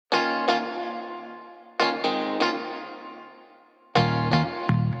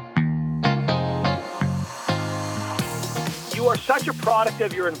you are such a product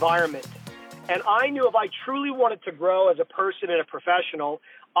of your environment. And I knew if I truly wanted to grow as a person and a professional,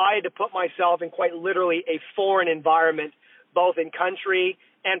 I had to put myself in quite literally a foreign environment, both in country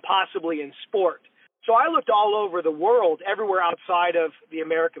and possibly in sport. So I looked all over the world, everywhere outside of the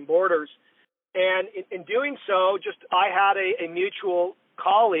American borders. And in doing so, I had a mutual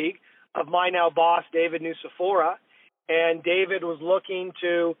colleague of my now boss, David Nucifora, and David was looking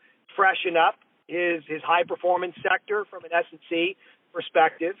to freshen up his high-performance sector from an S&C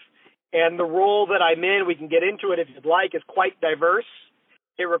perspective. And the role that I'm in, we can get into it if you'd like, is quite diverse.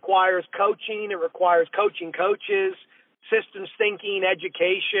 It requires coaching. It requires coaching coaches, systems thinking,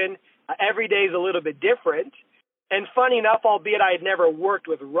 education. Every day is a little bit different. And funny enough, albeit I had never worked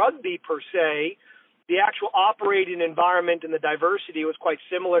with rugby per se, the actual operating environment and the diversity was quite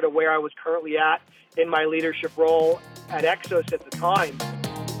similar to where I was currently at in my leadership role at Exos at the time.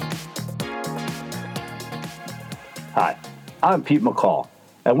 Hi, I'm Pete McCall,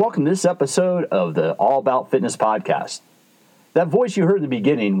 and welcome to this episode of the All About Fitness podcast. That voice you heard in the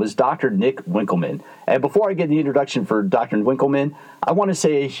beginning was Dr. Nick Winkelman. And before I get the introduction for Dr. Winkelman, I want to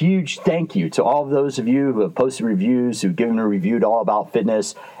say a huge thank you to all of those of you who have posted reviews, who've given a review to All About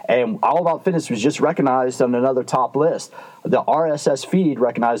Fitness. And All About Fitness was just recognized on another top list. The RSS feed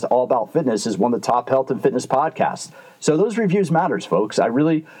recognized All About Fitness as one of the top health and fitness podcasts. So those reviews matters, folks. I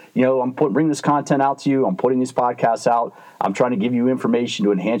really, I'm bringing this content out to you. I'm putting these podcasts out. I'm trying to give you information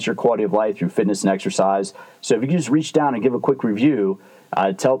to enhance your quality of life through fitness and exercise. So if you can just reach down and give a quick review,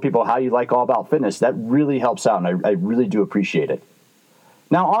 tell people how you like All About Fitness, that really helps out, and I really do appreciate it.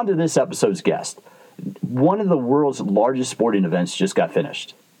 Now on to this episode's guest. One of the world's largest sporting events just got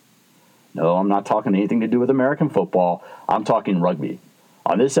finished. No, I'm not talking anything to do with American football. I'm talking rugby.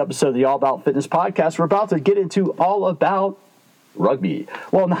 On this episode of the All About Fitness podcast, we're about to get into all about rugby.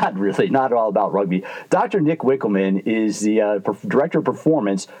 Well, not really, not all about rugby. Dr. Nick Winkelman is the Director of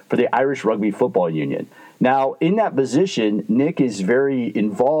Performance for the Irish Rugby Football Union. Now, in that position, Nick is very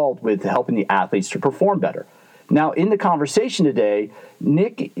involved with helping the athletes to perform better. Now, in the conversation today,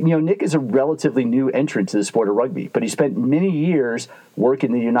 Nick is a relatively new entrant to the sport of rugby, but he spent many years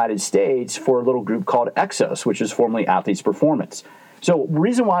working in the United States for a little group called Exos, which is formerly Athletes Performance. So the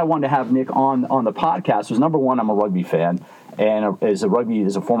reason why I wanted to have Nick on the podcast was, number one, I'm a rugby fan, and as a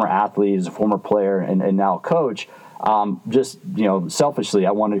former athlete, as a former player, and now coach, selfishly,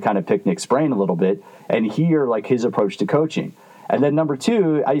 I wanted to kind of pick Nick's brain a little bit and hear like his approach to coaching. And then number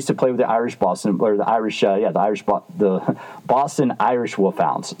two, I used to play with the Boston Irish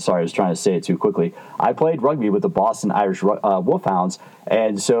Wolfhounds. Sorry, I was trying to say it too quickly. I played rugby with the Boston Irish Wolfhounds,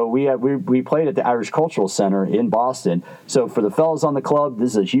 and so we played at the Irish Cultural Center in Boston. So for the fellas on the club,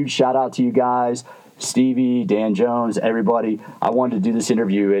 this is a huge shout out to you guys, Stevie, Dan Jones, everybody. I wanted to do this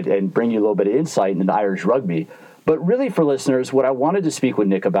interview and bring you a little bit of insight into Irish rugby. But really, for listeners, what I wanted to speak with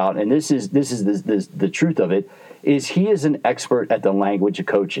Nick about, and this is the truth of it, is he is an expert at the language of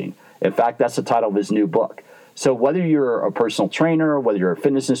coaching. In fact, that's the title of his new book. So whether you're a personal trainer, whether you're a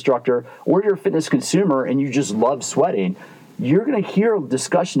fitness instructor, or you're a fitness consumer and you just love sweating, you're going to hear a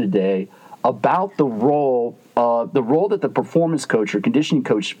discussion today about the role that the performance coach or conditioning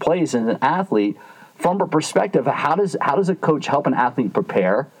coach plays in an athlete from a perspective of how does a coach help an athlete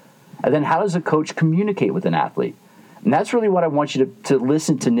prepare, and then how does a coach communicate with an athlete. And that's really what I want you to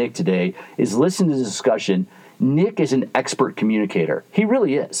listen to Nick today, is listen to the discussion. Nick is an expert communicator. He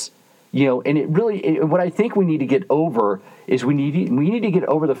really is. What I think we need to get over is we need to get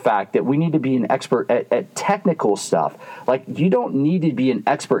over the fact that we need to be an expert at technical stuff. Like, you don't need to be an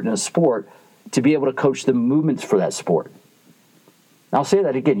expert in a sport to be able to coach the movements for that sport. And I'll say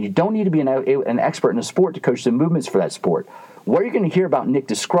that again. You don't need to be an expert in a sport to coach the movements for that sport. What you're going to hear about Nick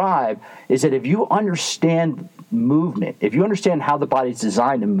describe is that if you understand movement, if you understand how the body's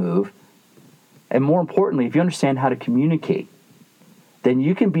designed to move, and more importantly, if you understand how to communicate, then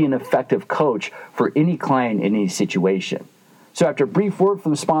you can be an effective coach for any client in any situation. So after a brief word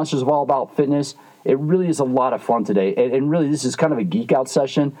from the sponsors of All About Fitness, it really is a lot of fun today. And really, this is kind of a geek out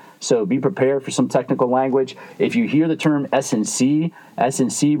session, so be prepared for some technical language. If you hear the term S&C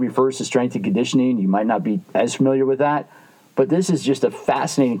refers to strength and conditioning. You might not be as familiar with that, but this is just a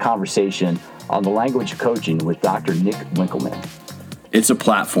fascinating conversation on the language of coaching with Dr. Nick Winkelman. It's a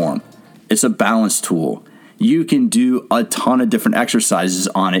platform. It's a balance tool. You can do a ton of different exercises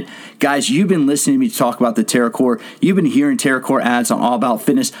on it. Guys, you've been listening to me talk about the TerraCore. You've been hearing TerraCore ads on All About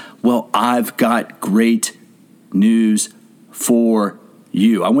Fitness. Well, I've got great news for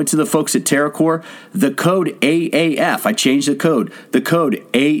you. I went to the folks at TerraCore. The code AAF, I changed the code. The code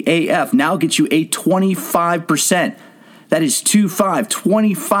AAF now gets you a 25% That is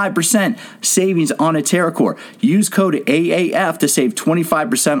 25% savings on a TerraCore. Use code AAF to save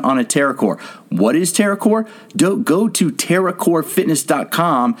 25% on a TerraCore. What is TerraCore? Go to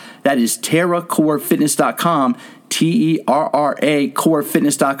TerraCoreFitness.com. That is TerraCoreFitness.com. TERRA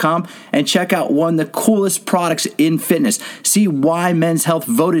corefitness.com, and check out one of the coolest products in fitness. See why Men's Health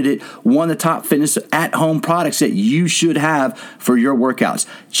voted it one of the top fitness at-home products that you should have for your workouts.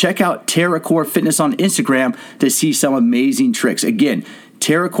 Check out TerraCore Fitness on Instagram to see some amazing tricks. Again,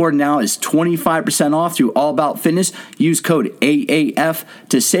 TerraCore now is 25% off through All About Fitness. Use code AAF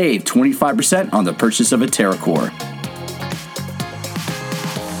to save 25% on the purchase of a TerraCore.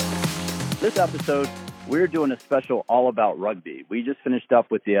 This episode, we're doing a special all about rugby. We just finished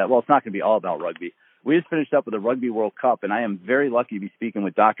up with it's not going to be all about rugby. We just finished up with the Rugby World Cup, and I am very lucky to be speaking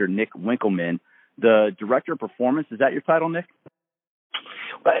with Dr. Nick Winkelman, the Director of Performance. Is that your title, Nick?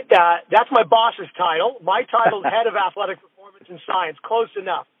 That's my boss's title. My title is Head of Athletic Performance and Science. Close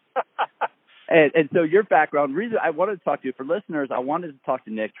enough. and so your background, reason I wanted to talk to you, for listeners, I wanted to talk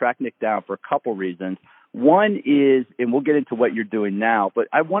to Nick, track Nick down for a couple reasons. One is, and we'll get into what you're doing now, but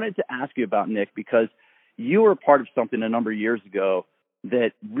I wanted to ask you about Nick because you were a part of something a number of years ago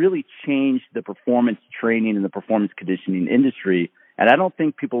that really changed the performance training and the performance conditioning industry. And I don't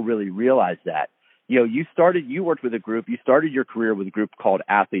think people really realize that. You worked with a group, you started your career with a group called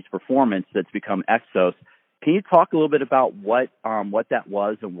Athletes Performance that's become Exos. Can you talk a little bit about what that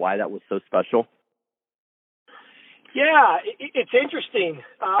was and why that was so special? Yeah, it's interesting.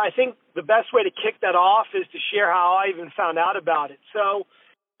 I think the best way to kick that off is to share how I even found out about it. So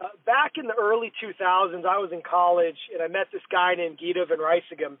back in the early 2000s, I was in college, and I met this guy named Guido Van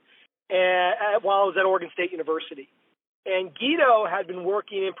Rijsegem while I was at Oregon State University. And Guido had been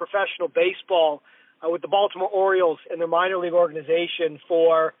working in professional baseball with the Baltimore Orioles and their minor league organization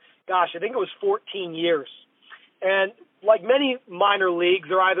for, I think it was 14 years. And like many minor leagues,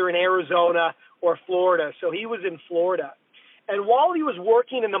 they're either in Arizona or Florida. So he was in Florida. And while he was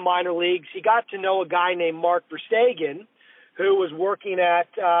working in the minor leagues, he got to know a guy named Mark Verstegen, who was working at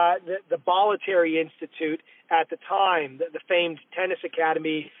the Bolletary Institute at the time, the famed tennis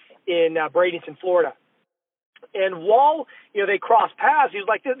academy in Bradenton, Florida. And while they crossed paths, he was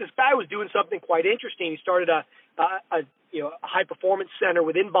like, this guy was doing something quite interesting. He started a high performance center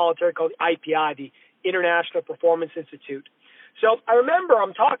within Bolletary called the IPI, the International Performance Institute. So I remember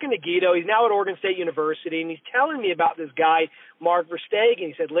I'm talking to Guido. He's now at Oregon State University, and he's telling me about this guy, Mark Verstegen.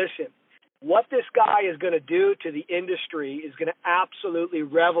 He said, listen, what this guy is going to do to the industry is going to absolutely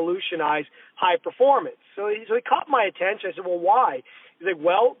revolutionize high performance. So he caught my attention. I said, well, why? He's like,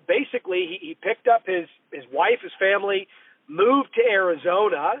 well, basically, he picked up his wife, his family, moved to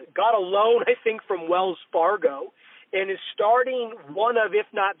Arizona, got a loan, I think, from Wells Fargo, and is starting one of, if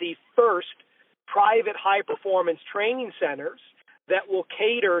not the first, private high-performance training centers that will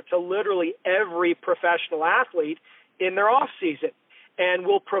cater to literally every professional athlete in their off-season and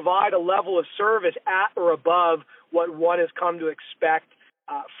will provide a level of service at or above what one has come to expect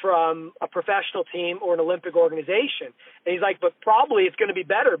from a professional team or an Olympic organization. And he's like, but probably it's going to be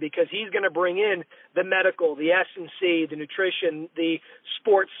better because he's going to bring in the medical, the S&C, the nutrition, the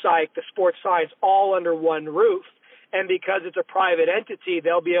sports psych, the sports science all under one roof. And because it's a private entity,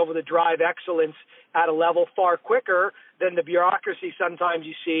 they'll be able to drive excellence at a level far quicker than the bureaucracy sometimes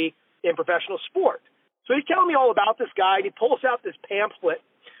you see in professional sport. So he's telling me all about this guy, and he pulls out this pamphlet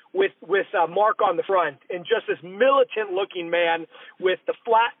with Mark on the front, and just this militant-looking man with the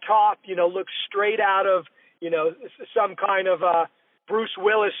flat top, looks straight out of, some kind of Bruce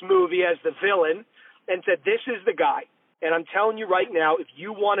Willis movie as the villain, and said, this is the guy. And I'm telling you right now, if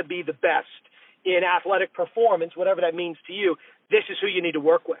you want to be the best in athletic performance, whatever that means to you, this is who you need to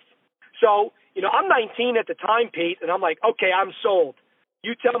work with. So, I'm 19 at the time, Pete, and I'm like, okay, I'm sold.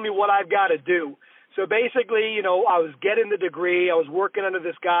 You tell me what I've got to do. So basically, I was getting the degree. I was working under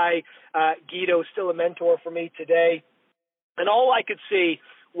this guy. Guido, still a mentor for me today. And all I could see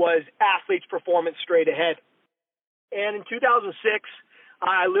was athletes' performance straight ahead. And in 2006,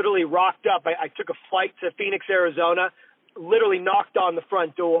 I literally rocked up. I took a flight to Phoenix, Arizona, literally knocked on the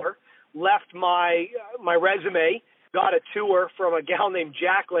front door, left my resume, got a tour from a gal named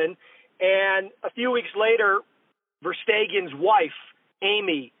Jacqueline, and a few weeks later, Verstegen's wife,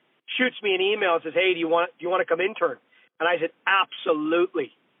 Amy, shoots me an email and says, hey, do you want to come intern? And I said,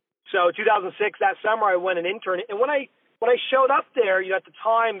 absolutely. So 2006, that summer, I went and interned. And when I showed up there, at the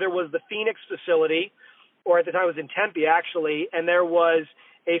time, there was the Phoenix facility, or at the time it was in Tempe, actually, and there was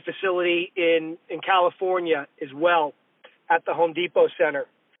a facility in California as well at the Home Depot Center.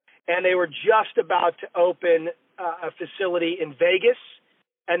 And they were just about to open a facility in Vegas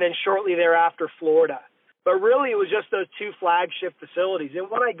and then shortly thereafter, Florida. but really it was just those two flagship facilities. And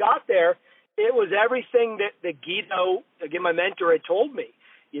when I got there, it was everything that Guido, again, my mentor, had told me.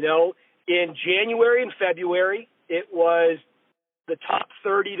 In January and February, it was the top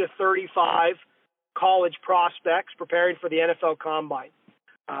 30 to 35 college prospects preparing for the NFL Combine.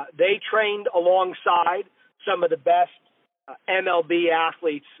 They trained alongside some of the best MLB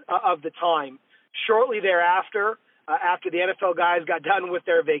athletes of the time. Shortly thereafter, after the NFL guys got done with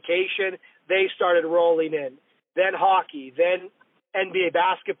their vacation, they started rolling in. Then hockey, then NBA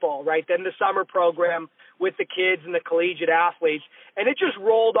basketball, right? Then the summer program with the kids and the collegiate athletes. And it just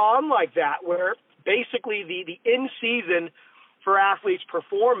rolled on like that, where basically the in-season for athletes'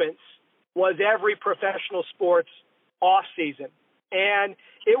 performance was every professional sports off-season. And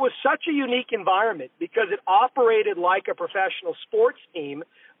it was such a unique environment because it operated like a professional sports team,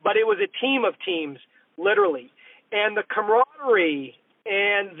 but it was a team of teams, literally. And the camaraderie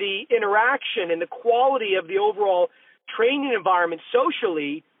and the interaction and the quality of the overall training environment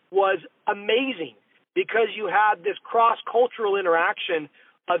socially was amazing because you had this cross-cultural interaction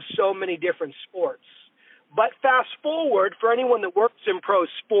of so many different sports. But fast forward, for anyone that works in pro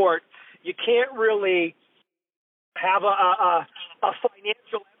sport, you can't really have a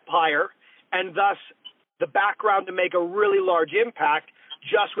financial empire and thus the background to make a really large impact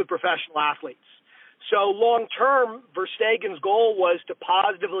just with professional athletes. So long term, Verstegen's goal was to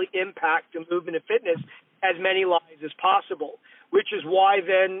positively impact the movement and fitness as many lives as possible, which is why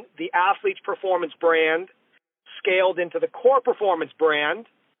then the athlete's performance brand scaled into the core performance brand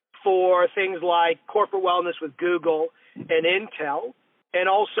for things like corporate wellness with Google and Intel, and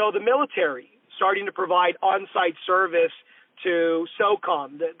also the military, starting to provide on-site service to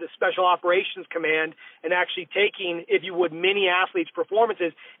SOCOM, the Special Operations Command, and actually taking, if you would, mini athletes'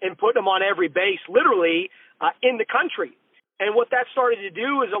 performances and putting them on every base, literally, in the country. And what that started to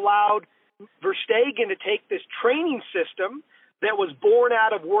do is allowed Verstegen to take this training system that was born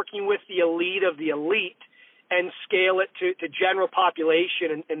out of working with the elite of the elite and scale it to general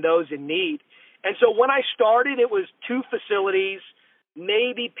population and those in need. And so when I started, it was 2 facilities,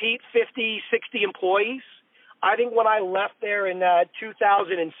 maybe, Pete, 50, 60 employees. I think when I left there in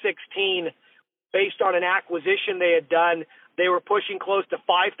 2016, based on an acquisition they had done, they were pushing close to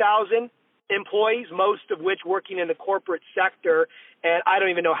 5,000 employees, most of which working in the corporate sector. And I don't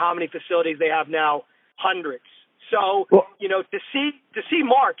even know how many facilities they have now, hundreds. So, to see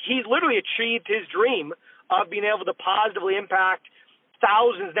Mark, he's literally achieved his dream of being able to positively impact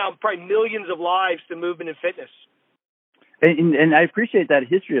thousands, now probably millions of lives to movement and fitness. And I appreciate that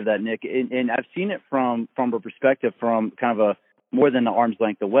history of that, Nick. And I've seen it from a perspective from kind of a more than an arm's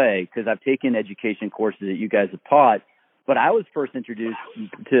length away, because I've taken education courses that you guys have taught. But I was first introduced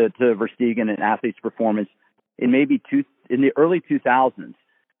to Verstegen and athletes' performance in the early 2000s.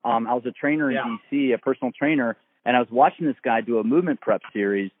 I was a trainer in DC, a personal trainer, and I was watching this guy do a movement prep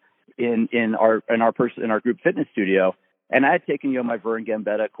series in our group fitness studio. And I had taken my Vern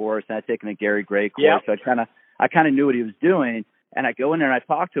Gambetta course, and I had taken a Gary Gray course. So I kind of knew what he was doing, and I go in there and I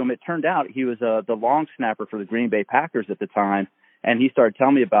talked to him. It turned out he was the long snapper for the Green Bay Packers at the time, and he started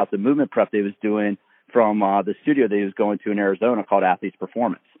telling me about the movement prep that he was doing from the studio that he was going to in Arizona called Athletes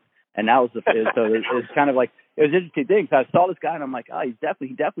Performance. And that was it was kind of like, it was an interesting thing. So I saw this guy and I'm like, oh, he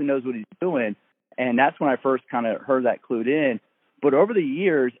definitely knows what he's doing. And that's when I first kind of heard that clued in. But over the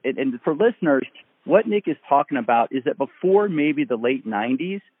years, and for listeners, what Nick is talking about is that before maybe the late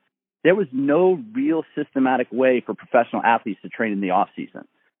 90s, there was no real systematic way for professional athletes to train in the off season.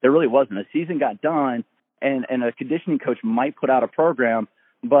 There really wasn't. A season got done and a conditioning coach might put out a program.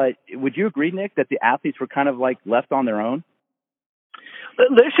 But would you agree, Nick, that the athletes were kind of like left on their own?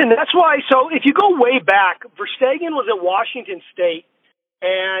 Listen, that's why. So if you go way back, Verstegen was at Washington State,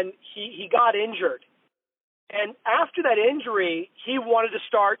 and he got injured. And after that injury, he wanted to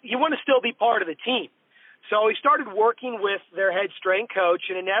still be part of the team. So he started working with their head strength coach,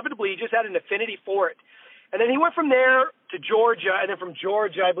 and inevitably he just had an affinity for it. And then he went from there to Georgia, and then from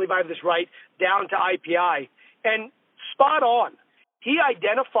Georgia, I believe I have this right, down to IPI. And spot on. He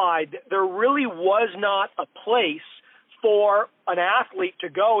identified that there really was not a place for an athlete to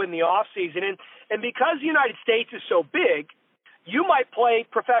go in the offseason. And because the United States is so big, you might play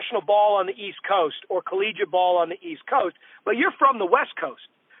professional ball on the East Coast or collegiate ball on the East Coast, but you're from the West Coast.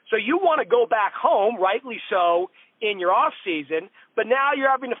 So you want to go back home, rightly so, in your off season, but now you're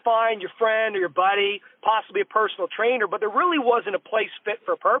having to find your friend or your buddy, possibly a personal trainer, but there really wasn't a place fit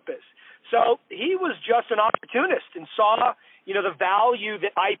for purpose. So he was just an opportunist and saw, the value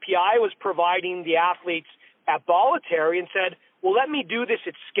that IPI was providing the athletes at Voluntary and said, well, let me do this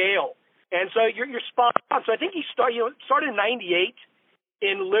at scale. And so you're spot on. So I think he started in 98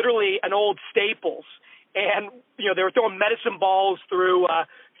 in literally an old Staples. and they were throwing medicine balls through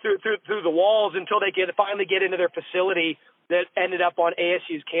the walls until they finally get into their facility that ended up on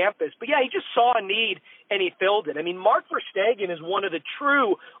ASU's campus. But yeah, he just saw a need and he filled it. I mean, Mark Verstegen is one of the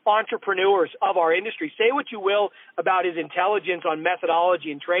true entrepreneurs of our industry. Say what you will about his intelligence on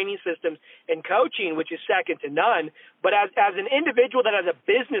methodology and training systems and coaching, which is second to none. But as an individual that has a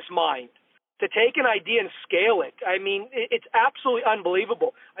business mind, to take an idea and scale it, I mean, it's absolutely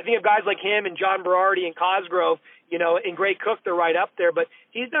unbelievable. I think of guys like him and John Berardi and Cosgrove, and Gray Cook, they're right up there. But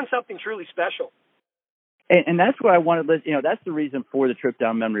he's done something truly special. And that's what I wanted. That's the reason for the trip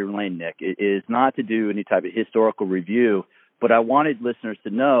down memory lane, Nick, is not to do any type of historical review, but I wanted listeners to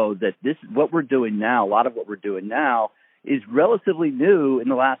know that this what we're doing now. A lot of what we're doing now is relatively new in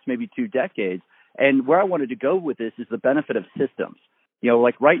the last maybe 2 decades. And where I wanted to go with this is the benefit of systems.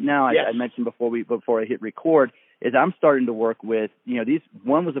 Like right now, yes. I mentioned before I hit record, is I'm starting to work with these.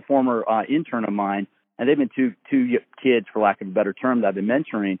 One was a former intern of mine, and they've been two kids, for lack of a better term, that I've been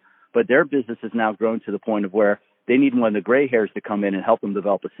mentoring. But their business has now grown to the point of where they need one of the gray hairs to come in and help them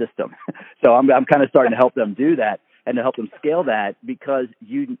develop a system. So I'm kind of starting to help them do that and to help them scale that, because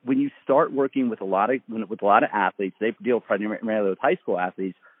when you start working with a lot of athletes, they deal primarily with high school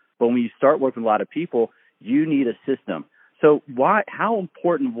athletes, but when you start working with a lot of people, you need a system. So how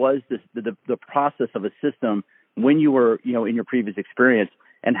important was the process of a system when you were in your previous experience,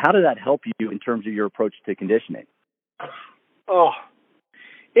 and how did that help you in terms of your approach to conditioning? Oh,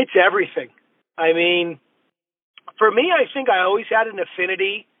 it's everything. I mean, for me, I think I always had an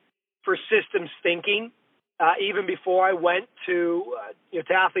affinity for systems thinking, even before I went to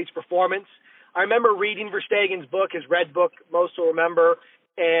Athletes Performance. I remember reading Verstegen's book, his red book, most will remember,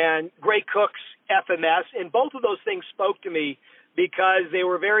 and Gray Cook's FMS, and both of those things spoke to me because they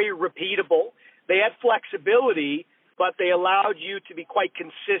were very repeatable. They had flexibility, but they allowed you to be quite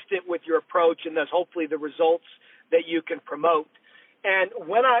consistent with your approach, and thus hopefully the results that you can promote. And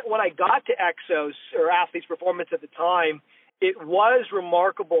when I got to Exos, or Athletes Performance at the time, it was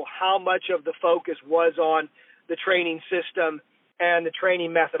remarkable how much of the focus was on the training system and the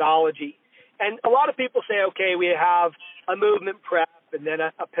training methodology. And a lot of people say, okay, we have a movement prep and then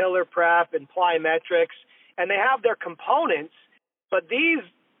a pillar prep and plyometrics, and they have their components, but these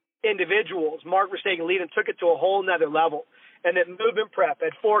individuals, Mark Verstegen leading, took it to a whole nother level. And that movement prep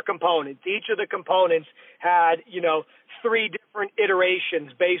had 4 components. Each of the components had, 3 different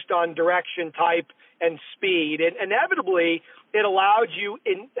iterations based on direction, type, and speed. And inevitably, it allowed you,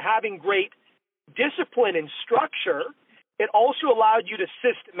 in having great discipline and structure, it also allowed you to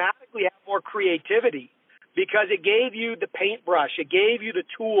systematically have more creativity, because it gave you the paintbrush, it gave you the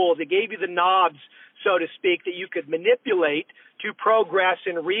tools, it gave you the knobs, so to speak, that you could manipulate to progress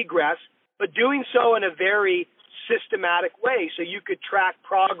and regress, but doing so in a very systematic way, so you could track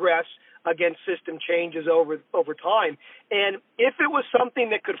progress against system changes over time. And if it was something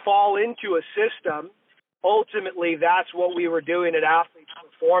that could fall into a system, ultimately that's what we were doing at Athletes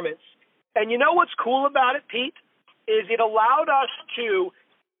Performance. And you know what's cool about it, Pete, is it allowed us to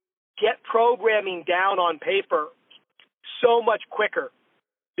get programming down on paper so much quicker,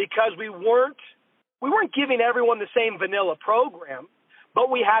 because we weren't giving everyone the same vanilla program, but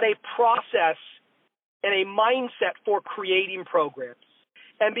we had a process and a mindset for creating programs.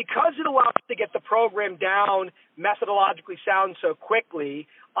 And because it allowed us to get the program down methodologically sound so quickly,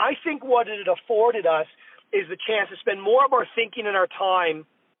 I think what it afforded us is the chance to spend more of our thinking and our time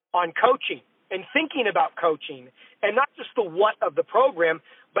on coaching and thinking about coaching, and not just the what of the program,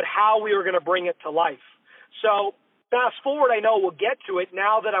 but how we were going to bring it to life. So fast forward, I know we'll get to it.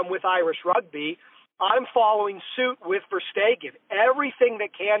 Now that I'm with Irish Rugby, I'm following suit with Verstegen. Everything that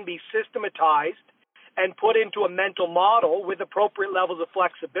can be systematized and put into a mental model with appropriate levels of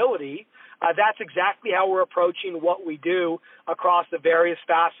flexibility, that's exactly how we're approaching what we do across the various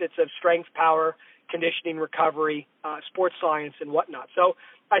facets of strength, power, conditioning, recovery, sports science, and whatnot. So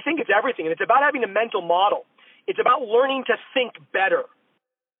I think it's everything, and it's about having a mental model. It's about learning to think better.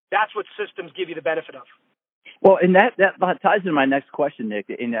 That's what systems give you the benefit of. Well, and that ties into my next question, Nick,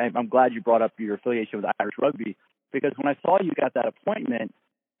 and I'm glad you brought up your affiliation with Irish Rugby, because when I saw you got that appointment,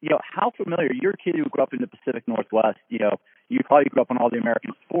 how familiar, you're a kid who grew up in the Pacific Northwest, you probably grew up on all the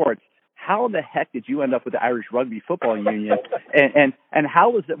American sports. How the heck did you end up with the Irish Rugby Football Union? And how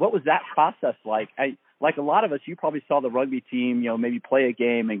was it? What was that process like? Like a lot of us, you probably saw the rugby team, maybe play a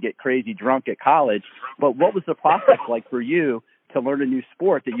game and get crazy drunk at college. But what was the process like for you to learn a new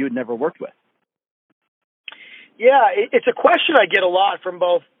sport that you had never worked with? Yeah, it's a question I get a lot from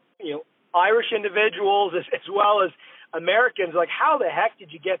both, Irish individuals as well as Americans, like, how the heck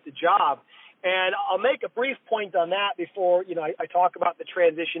did you get the job? And I'll make a brief point on that before, I talk about the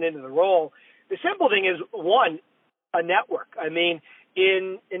transition into the role. The simple thing is, one, a network. I mean,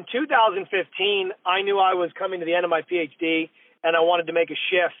 in 2015, I knew I was coming to the end of my PhD, and I wanted to make a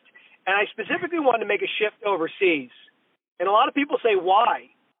shift. And I specifically wanted to make a shift overseas. And a lot of people say, why?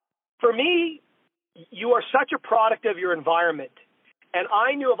 For me, you are such a product of your environment. And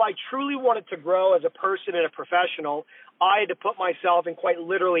I knew if I truly wanted to grow as a person and a professional, I had to put myself in quite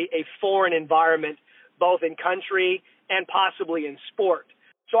literally a foreign environment, both in country and possibly in sport.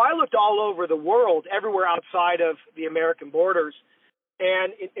 So I looked all over the world, everywhere outside of the American borders.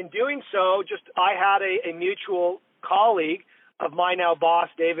 And in doing so, I had a mutual colleague of my now boss,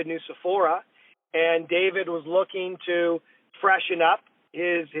 David Nusafora. And David was looking to freshen up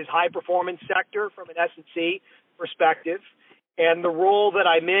his high-performance sector from an S&C perspective. And the role that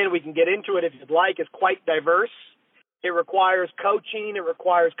I'm in, we can get into it if you'd like, is quite diverse. It requires coaching. It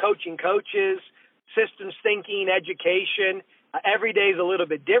requires coaching coaches, systems thinking, education. Every day is a little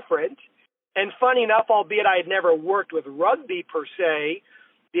bit different. And funny enough, albeit I had never worked with rugby per se,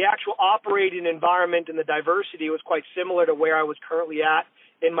 the actual operating environment and the diversity was quite similar to where I was currently at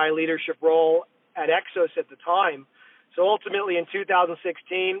in my leadership role at Exos at the time. So ultimately in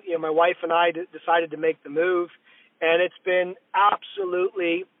 2016, my wife and I decided to make the move. And it's been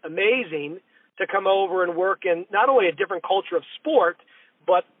absolutely amazing to come over and work in not only a different culture of sport,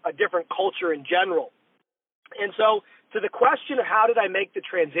 but a different culture in general. And so to the question of how did I make the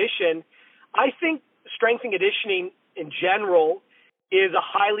transition, I think strength and conditioning in general is a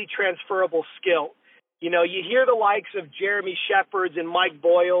highly transferable skill. You hear the likes of Jeremy Sheppards and Mike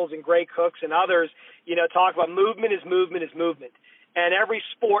Boyles and Gray Cooks and others, talk about movement is movement is movement. And every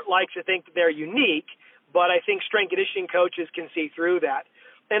sport likes to think that they're unique, but I think strength conditioning coaches can see through that.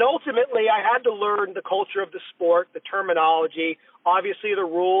 And ultimately, I had to learn the culture of the sport, the terminology, obviously the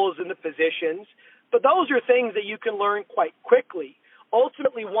rules and the positions. But those are things that you can learn quite quickly.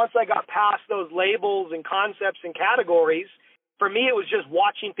 Ultimately, once I got past those labels and concepts and categories, for me it was just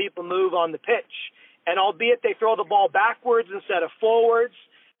watching people move on the pitch. And albeit they throw the ball backwards instead of forwards,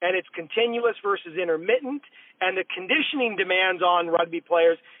 and it's continuous versus intermittent, and the conditioning demands on rugby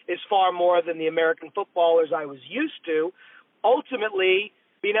players is far more than the American footballers I was used to. Ultimately,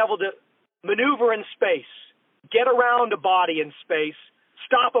 being able to maneuver in space, get around a body in space,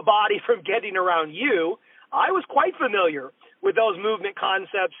 stop a body from getting around you, I was quite familiar with those movement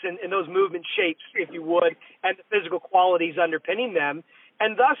concepts and those movement shapes, if you would, and the physical qualities underpinning them.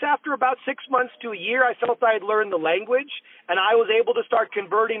 And thus, after about 6 months to a year, I felt I had learned the language, and I was able to start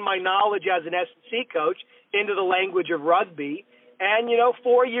converting my knowledge as an S&C coach into the language of rugby. And,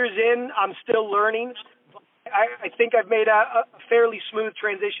 4 years in, I'm still learning. I think I've made a fairly smooth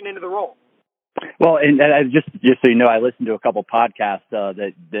transition into the role. Well, and just so you know, I listened to a couple podcasts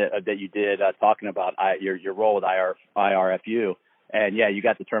that you did talking about your role with IRFU, and yeah, you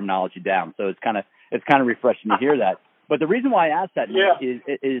got the terminology down. So it's kind of refreshing to hear that. But the reason why I asked that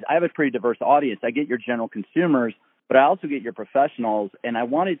is I have a pretty diverse audience. I get your general consumers, but I also get your professionals, and I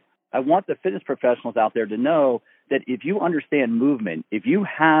want the fitness professionals out there to know that if you understand movement, if you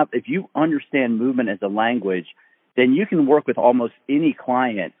understand movement as a language, then you can work with almost any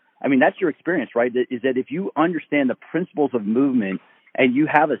client. I mean, that's your experience, right? Is that if you understand the principles of movement and you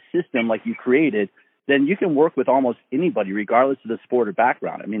have a system like you created, then you can work with almost anybody, regardless of the sport or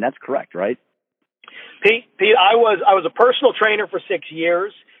background. I mean, that's correct, right? Pete, I was a personal trainer for 6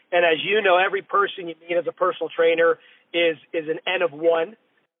 years, and as you know, every person you meet as a personal trainer is an N of one.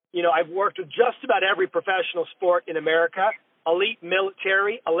 I've worked with just about every professional sport in America, elite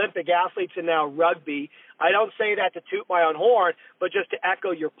military, Olympic athletes, and now rugby. I don't say that to toot my own horn, but just to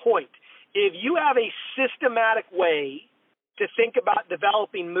echo your point. If you have a systematic way to think about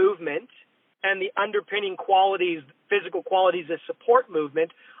developing movement and the underpinning qualities, physical qualities that support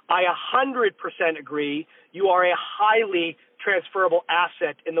movement, I 100% agree you are a highly transferable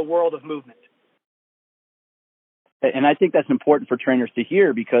asset in the world of movement. And I think that's important for trainers to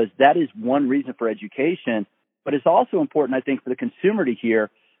hear, because that is one reason for education, but it's also important, I think, for the consumer to hear,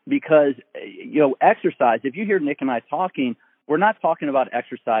 because, exercise, if you hear Nick and I talking, we're not talking about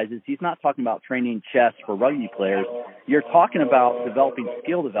exercises. He's not talking about training chess for rugby players. You're talking about developing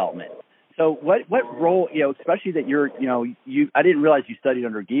skill development. So what role, especially that I didn't realize you studied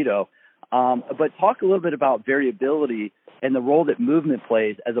under Guido, but talk a little bit about variability and the role that movement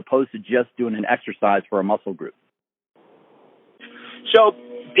plays as opposed to just doing an exercise for a muscle group. So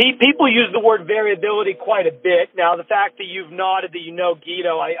people use the word variability quite a bit. Now, the fact that you've nodded that you know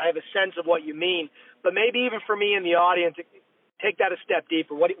Guido, I have a sense of what you mean. But maybe even for me in the audience, take that a step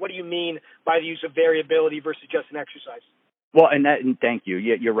deeper. What do you mean by the use of variability versus just an exercise? Well, and thank you.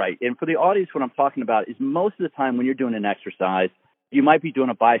 Yeah, you're right. And for the audience, what I'm talking about is most of the time when you're doing an exercise, you might be doing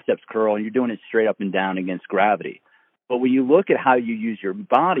a biceps curl and you're doing it straight up and down against gravity. But when you look at how you use your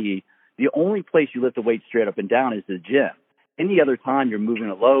body, the only place you lift the weight straight up and down is the gym. Any other time you're moving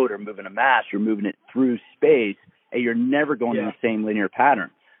a load or moving a mass, you're moving it through space, and you're never going in the same linear pattern.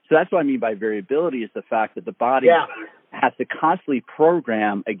 So that's what I mean by variability, is the fact that the body has to constantly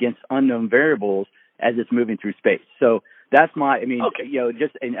program against unknown variables as it's moving through space. So that's I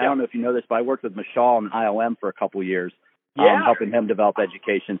don't know if you know this, but I worked with Mashal in IOM for a couple of years, helping him develop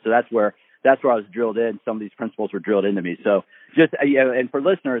education. So that's where I was drilled in. Some of these principles were drilled into me. So just, and for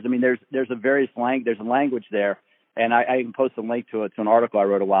listeners, I mean, there's a language there. And I can post a link to an article I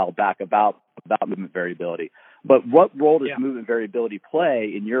wrote a while back about movement variability. But what role does movement variability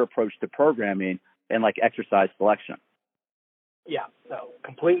play in your approach to programming and like exercise selection? Yeah, no,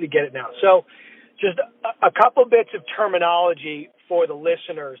 completely get it now. So just a couple bits of terminology for the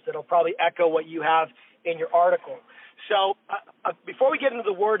listeners that'll probably echo what you have in your article. So before we get into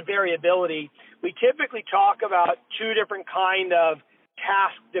the word variability, we typically talk about two different kind of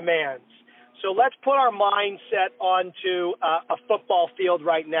task demands. So let's put our mindset onto a football field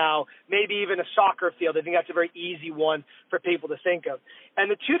right now, maybe even a soccer field. I think that's a very easy one for people to think of.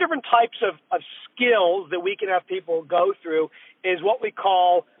 And the two different types of skills that we can have people go through is what we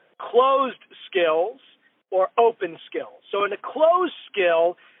call closed skills or open skills. So in a closed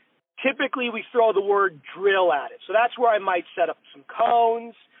skill, typically we throw the word drill at it. So that's where I might set up some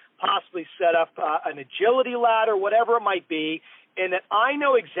cones, possibly set up an agility ladder, whatever it might be, and that I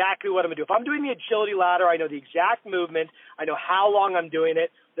know exactly what I'm going to do. If I'm doing the agility ladder, I know the exact movement. I know how long I'm doing it.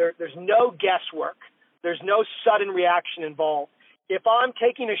 There's no guesswork. There's no sudden reaction involved. If I'm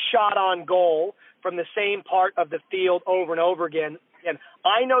taking a shot on goal from the same part of the field over and over again, and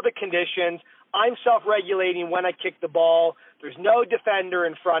I know the conditions, I'm self-regulating when I kick the ball. There's no defender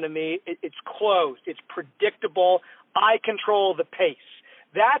in front of me. It's closed. It's predictable. I control the pace.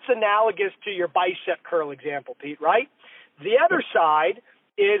 That's analogous to your bicep curl example, Pete, right? The other side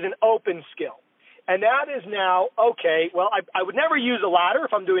is an open skill. And that is now, okay, well, I would never use a ladder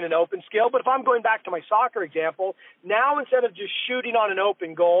if I'm doing an open skill, but if I'm going back to my soccer example, now instead of just shooting on an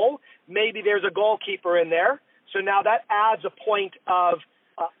open goal, maybe there's a goalkeeper in there. So now that adds a point of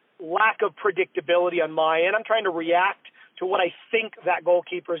lack of predictability on my end. I'm trying to react to what I think that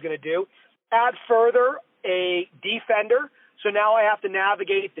goalkeeper is going to do. Add further a defender. So now I have to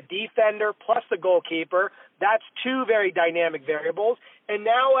navigate the defender plus the goalkeeper. That's two very dynamic variables. And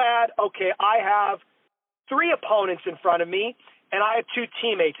now add, okay, I have three opponents in front of me, and I have two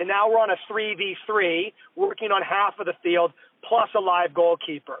teammates. And now we're on a 3v3, working on half of the field, plus a live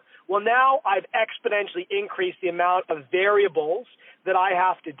goalkeeper. Well, now I've exponentially increased the amount of variables that I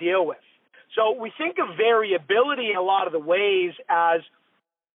have to deal with. So we think of variability in a lot of the ways as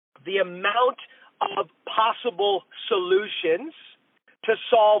the amount of possible solutions to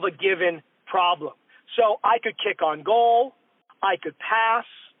solve a given problem. So I could kick on goal, I could pass,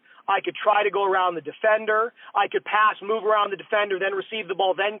 I could try to go around the defender, I could pass, move around the defender, then receive the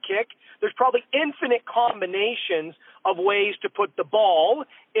ball, then kick. There's probably infinite combinations of ways to put the ball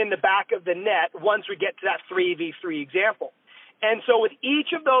in the back of the net once we get to that 3v3 example. And so with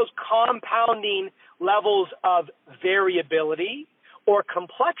each of those compounding levels of variability or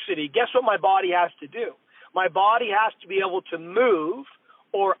complexity, guess what my body has to do? My body has to be able to move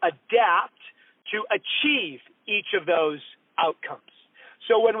or adapt to achieve each of those outcomes.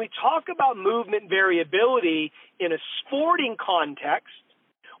 So when we talk about movement variability in a sporting context,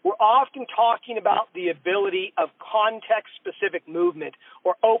 we're often talking about the ability of context-specific movement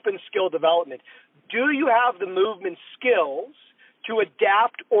or open skill development. Do you have the movement skills to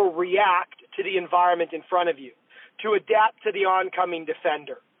adapt or react to the environment in front of you, to adapt to the oncoming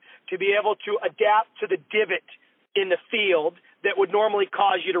defender, to be able to adapt to the divot in the field that would normally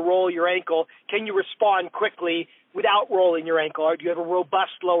cause you to roll your ankle? Can you respond quickly without rolling your ankle? Or do you have a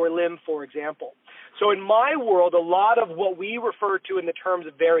robust lower limb, for example? So in my world, a lot of what we refer to in the terms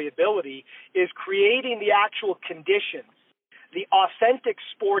of variability is creating the actual conditions, the authentic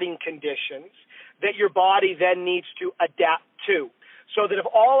sporting conditions that your body then needs to adapt to. So that if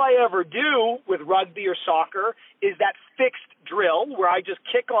all I ever do with rugby or soccer is that fixed drill where I just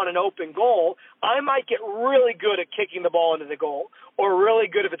kick on an open goal, I might get really good at kicking the ball into the goal, or really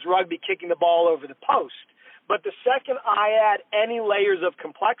good if it's rugby, kicking the ball over the post. But the second I add any layers of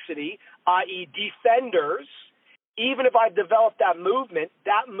complexity, i.e. defenders, even if I've developed that movement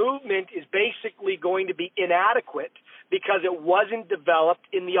is basically going to be inadequate because it wasn't developed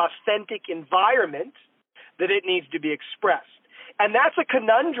in the authentic environment that it needs to be expressed. And that's a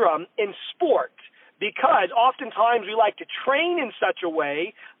conundrum in sport because oftentimes we like to train in such a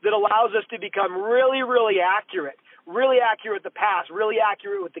way that allows us to become really, really accurate with the pass, really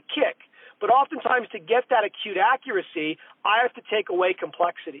accurate with the kick. But oftentimes to get that acute accuracy, I have to take away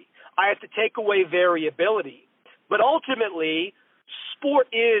complexity. I have to take away variability. But ultimately, sport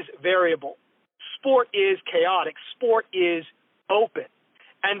is variable. Sport is chaotic. Sport is open.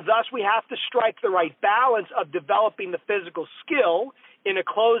 And thus we have to strike the right balance of developing the physical skill in a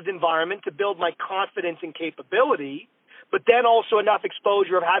closed environment to build my confidence and capability, but then also enough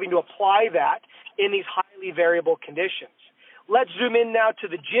exposure of having to apply that in these highly variable conditions. Let's zoom in now to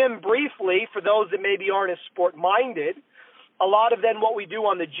the gym briefly for those that maybe aren't as sport-minded. A lot of then what we do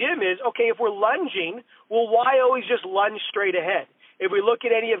on the gym is, okay, if we're lunging, well, why always just lunge straight ahead? If we look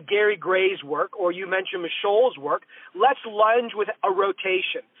at any of Gary Gray's work, or you mentioned Michel's work, let's lunge with a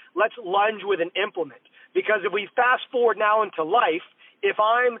rotation. Let's lunge with an implement. Because if we fast forward now into life, if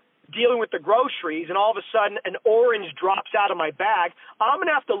I'm dealing with the groceries and all of a sudden an orange drops out of my bag, I'm going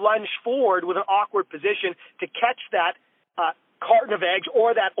to have to lunge forward with an awkward position to catch that carton of eggs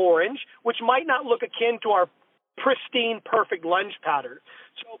or that orange, which might not look akin to our pristine, perfect lunge pattern.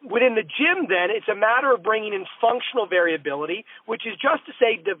 So within the gym, then, it's a matter of bringing in functional variability, which is just to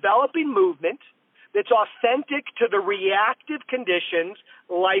say developing movement that's authentic to the reactive conditions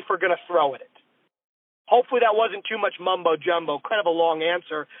life are going to throw at it. Hopefully that wasn't too much mumbo-jumbo, kind of a long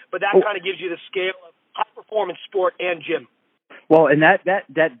answer, but that kind of gives you the scale of high-performance sport and gym. Well, and that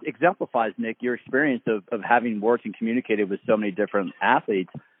exemplifies, Nick, your experience of having worked and communicated with so many different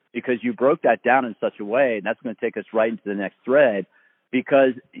athletes, because you broke that down in such a way, and that's going to take us right into the next thread,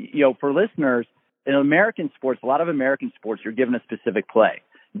 because, for listeners, in American sports, a lot of American sports, you're given a specific play.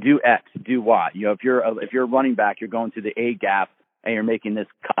 Do X, do Y. If you're a running back, you're going to the A gap, and you're making this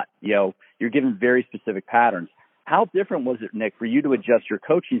cut. You're given very specific patterns. How different was it, Nick, for you to adjust your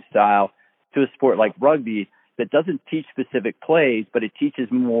coaching style to a sport like rugby that doesn't teach specific plays, but it teaches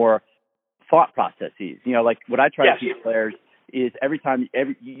more thought processes? Like what I try to teach players is every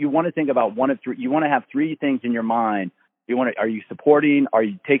you want to think about one of three. You want to have three things in your mind. Are you supporting? Are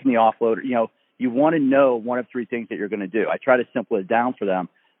you taking the offload? You want to know one of three things that you're going to do. I try to simplify it down for them.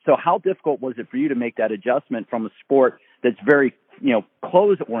 So how difficult was it for you to make that adjustment from a sport that's very,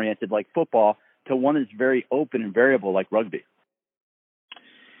 close-oriented like football to one that's very open and variable like rugby?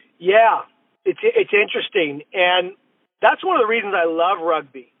 Yeah, it's interesting. And that's one of the reasons I love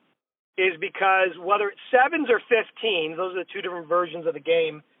rugby is because whether it's 7s or 15s, those are the two different versions of the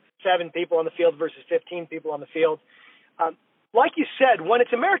game, 7 people on the field versus 15 people on the field. Like you said, when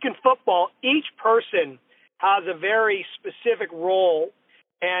it's American football, each person has a very specific role.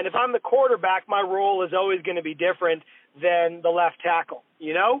 And if I'm the quarterback, my role is always going to be different than the left tackle,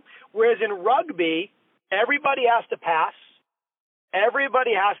 Whereas in rugby, everybody has to pass,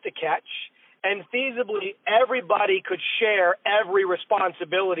 everybody has to catch, and feasibly everybody could share every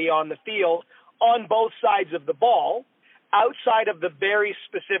responsibility on the field on both sides of the ball, outside of the very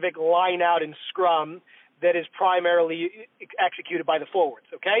specific line out and scrum that is primarily executed by the forwards,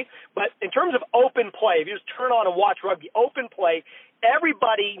 okay? But in terms of open play, if you just turn on and watch rugby, open play,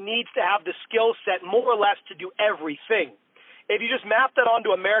 everybody needs to have the skill set more or less to do everything. If you just map that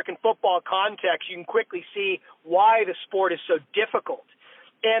onto American football context, you can quickly see why the sport is so difficult.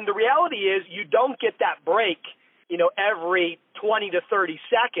 And the reality is you don't get that break, every 20 to 30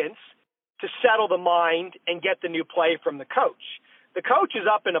 seconds to settle the mind and get the new play from the coach. The coach is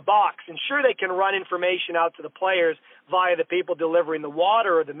up in a box, and sure, they can run information out to the players via the people delivering the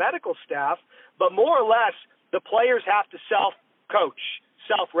water or the medical staff, but more or less, the players have to self-coach,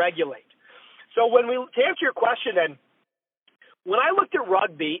 self-regulate. So to answer your question then, when I looked at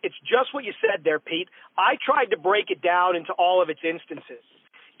rugby, it's just what you said there, Pete. I tried to break it down into all of its instances,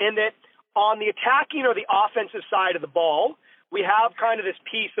 in that on the attacking or the offensive side of the ball, we have kind of this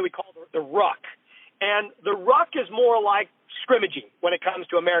piece that we call the ruck. And the ruck is more like scrimmaging when it comes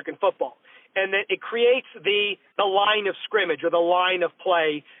to American football, and that it creates the line of scrimmage or the line of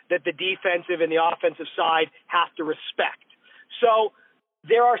play that the defensive and the offensive side have to respect. So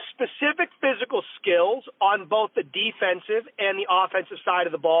there are specific physical skills on both the defensive and the offensive side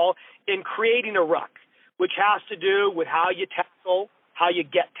of the ball in creating a ruck, which has to do with how you tackle, how you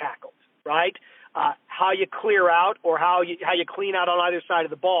get tackled, right? How you clear out or how you clean out on either side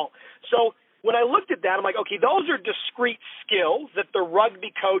of the ball. So when I looked at that, I'm like, okay, those are discrete skills that the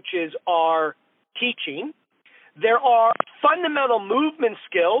rugby coaches are teaching. There are fundamental movement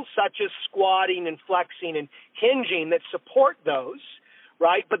skills such as squatting and flexing and hinging that support those,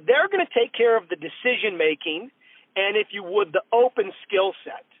 right? But they're going to take care of the decision-making and, if you would, the open skill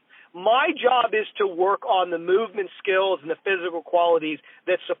set. My job is to work on the movement skills and the physical qualities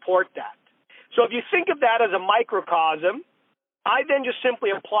that support that. So if you think of that as a microcosm, I then just simply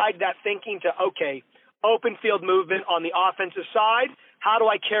applied that thinking to, okay, open field movement on the offensive side. How do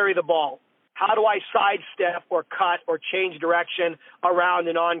I carry the ball? How do I sidestep or cut or change direction around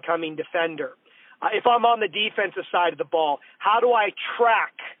an oncoming defender? If I'm on the defensive side of the ball, how do I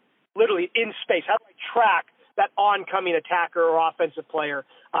track, literally in space, how do I track that oncoming attacker or offensive player?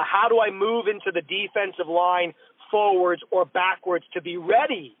 How do I move into the defensive line forwards or backwards to be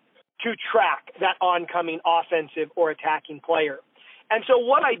ready to track that oncoming offensive or attacking player? And so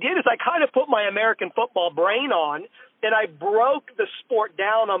what I did is I kind of put my American football brain on, and I broke the sport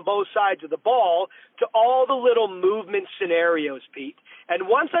down on both sides of the ball to all the little movement scenarios, Pete. And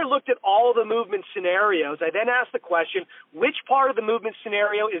once I looked at all the movement scenarios, I then asked the question, which part of the movement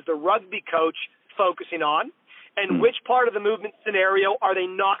scenario is the rugby coach focusing on? And which part of the movement scenario are they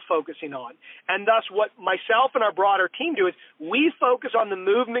not focusing on? And thus what myself and our broader team do is we focus on the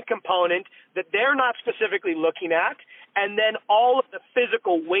movement component that they're not specifically looking at, and then all of the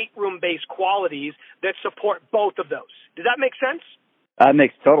physical weight room-based qualities that support both of those. Does that make sense? That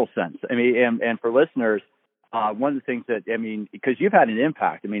makes total sense. I mean, and for listeners, one of the things that, I mean, because you've had an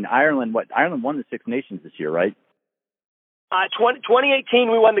impact. I mean, Ireland won the Six Nations this year, right?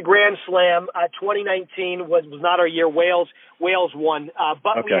 2018, we won the Grand Slam. 2019 was not our year. Wales won.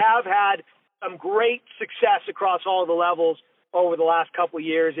 But Okay. We have had some great success across all the levels over the last couple of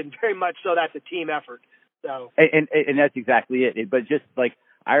years, and very much so that's a team effort. So. And that's exactly it. But just like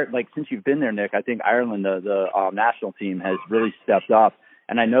since you've been there, Nick, I think Ireland, the national team, has really stepped up,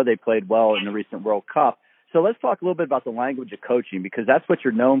 and I know they played well in the recent World Cup. So let's talk a little bit about the language of coaching, because that's what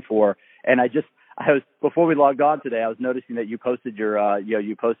you're known for. And I was before we logged on today, I was noticing that you posted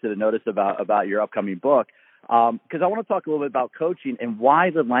you posted a notice about your upcoming book, because I want to talk a little bit about coaching and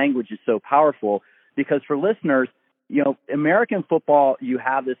why the language is so powerful. Because for listeners, American football, you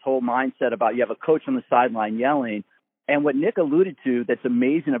have this whole mindset about you have a coach on the sideline yelling, and what Nick alluded to that's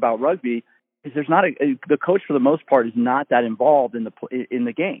amazing about rugby is there's not the coach for the most part is not that involved in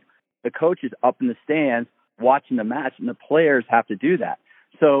the game. The coach is up in the stands watching the match, and the players have to do that.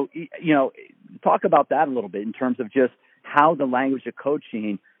 So, talk about that a little bit in terms of just how the language of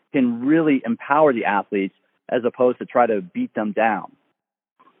coaching can really empower the athletes as opposed to try to beat them down.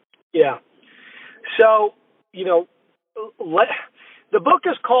 Yeah. So, the book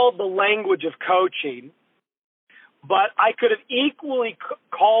is called The Language of Coaching, but I could have equally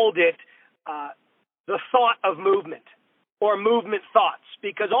called it The Thought of Movement or Movement Thoughts,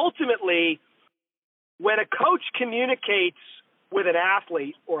 because ultimately, when a coach communicates with an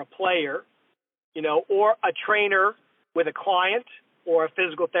athlete or a player, or a trainer with a client or a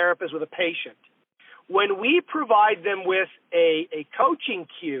physical therapist with a patient, when we provide them with a coaching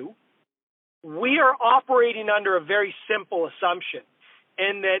cue, we are operating under a very simple assumption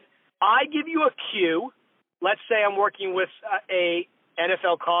in that I give you a cue. Let's say I'm working with a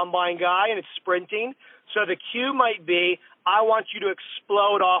NFL combine guy and it's sprinting. So the cue might be, I want you to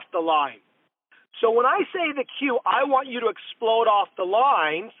explode off the line. So when I say the cue, I want you to explode off the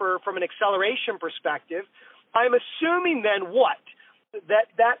line from an acceleration perspective, I'm assuming then what?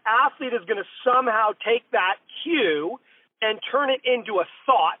 That athlete is going to somehow take that cue and turn it into a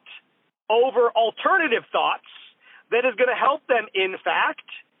thought over alternative thoughts that is going to help them, in fact,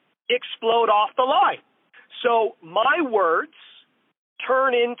 explode off the line. So my words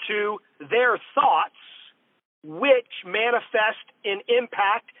turn into their thoughts, which manifest and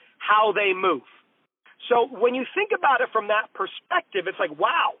impact how they move. So when you think about it from that perspective, it's like,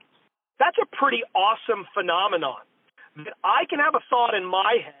 wow, that's a pretty awesome phenomenon. That I can have a thought in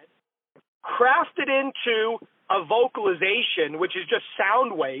my head, craft it into a vocalization, which is just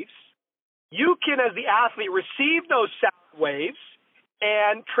sound waves. You can, as the athlete, receive those sound waves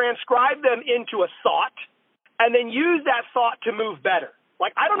and transcribe them into a thought, and then use that thought to move better.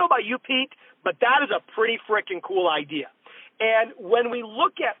 Like, I don't know about you, Pete, but that is a pretty freaking cool idea. And when we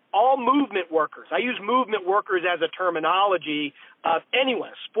look at all movement workers, I use movement workers as a terminology of anyone,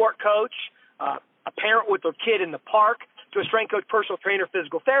 a sport coach, a parent with a kid in the park, to a strength coach, personal trainer,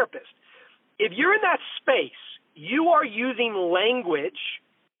 physical therapist. If you're in that space, you are using language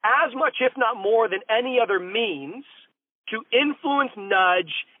as much, if not more, than any other means to influence,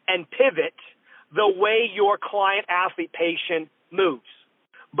 nudge, and pivot the way your client, athlete, patient moves.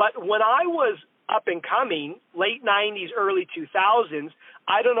 But when I was up and coming, late 90s, early 2000s,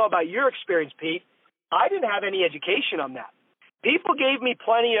 I don't know about your experience, Pete, I didn't have any education on that. People gave me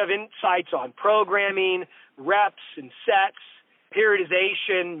plenty of insights on programming, reps and sets,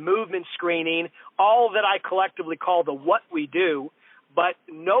 periodization, movement screening, all that I collectively call the what we do, but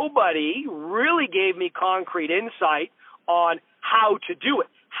nobody really gave me concrete insight on how to do it,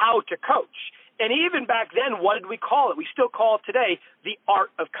 how to coach. And even back then, what did we call it? We still call it today the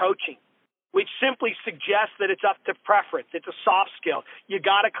art of coaching, which simply suggests that it's up to preference. It's a soft skill. You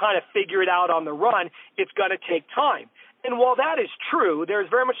got to kind of figure it out on the run. It's going to take time. And while that is true, there's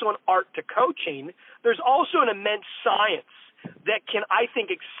very much so an art to coaching. There's also an immense science that can, I think,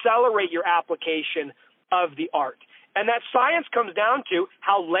 accelerate your application of the art. And that science comes down to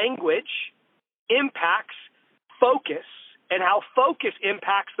how language impacts focus and how focus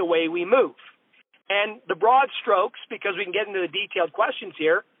impacts the way we move. And the broad strokes, because we can get into the detailed questions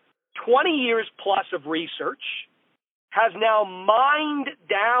here, 20 years plus of research has now mined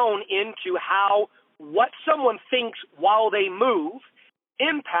down into how what someone thinks while they move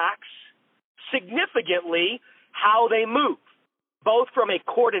impacts significantly how they move, both from a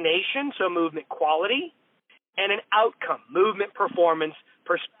coordination, so movement quality, and an outcome, movement performance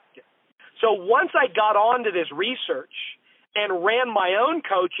perspective. So once I got onto this research and ran my own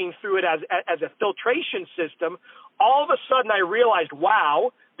coaching through it as a filtration system, all of a sudden I realized,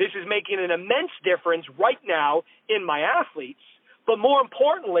 wow, this is making an immense difference right now in my athletes. But more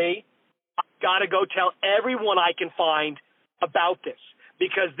importantly, I've got to go tell everyone I can find about this,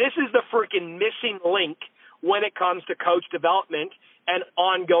 because this is the freaking missing link when it comes to coach development and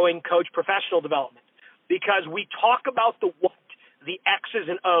ongoing coach professional development. Because we talk about the what, the X's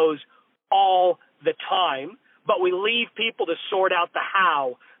and O's all the time, but we leave people to sort out the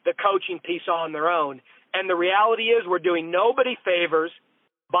how, the coaching piece on their own. And the reality is we're doing nobody favors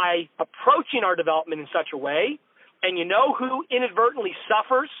by approaching our development in such a way. And you know who inadvertently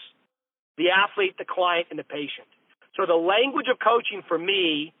suffers? The athlete, the client, and the patient. So the language of coaching for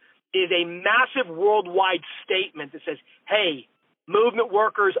me is a massive worldwide statement that says, hey, movement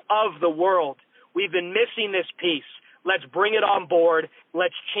workers of the world, we've been missing this piece. Let's bring it on board.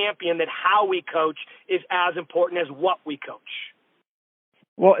 Let's champion that how we coach is as important as what we coach.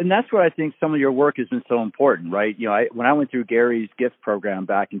 Well, and that's what I think some of your work has been so important, right? You know, when I went through Gary's GIFT program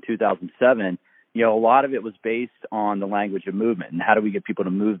back in 2007, you know, a lot of it was based on the language of movement and how do we get people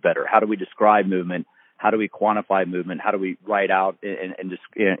to move better? How do we describe movement? How do we quantify movement? How do we write out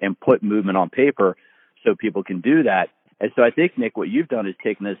and put movement on paper so people can do that? And so I think, Nick, what you've done is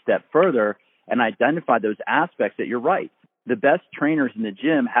taken it a step further and identified those aspects that you're right. The best trainers in the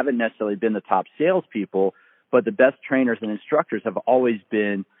gym haven't necessarily been the top salespeople, but the best trainers and instructors have always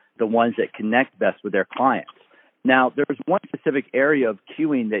been the ones that connect best with their clients. Now, there's one specific area of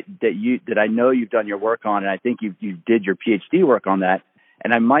cueing that I know you've done your work on, and I think you did your PhD work on that.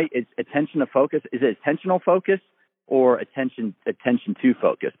 And it's attention to focus. Is it attentional focus or attention to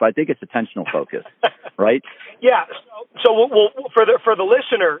focus? But I think it's attentional focus, right? Yeah. So we'll, for the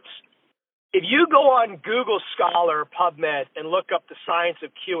listeners, if you go on Google Scholar, PubMed, and look up the science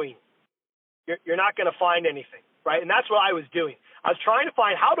of cueing, you're not going to find anything, right? And that's what I was doing. I was trying to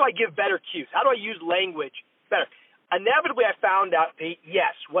find, how do I give better cues? How do I use language better? Inevitably, I found out that,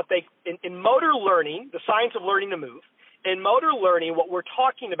 yes, in motor learning, the science of learning to move, in motor learning, what we're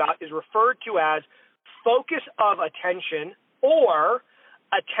talking about is referred to as focus of attention or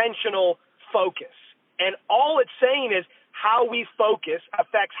attentional focus. And all it's saying is how we focus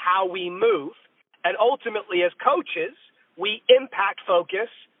affects how we move. And ultimately, as coaches, we impact focus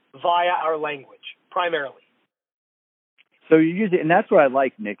via our language, primarily. So you're using, and that's what I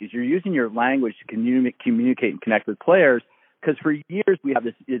like, Nick, is you're using your language to communicate and connect with players. Because for years we have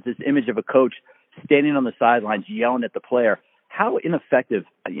this image of a coach standing on the sidelines yelling at the player. How ineffective,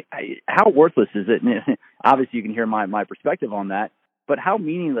 how worthless is it? Obviously, you can hear my perspective on that. But how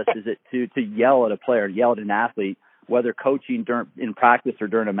meaningless is it to yell at a player, yell at an athlete, whether coaching in practice or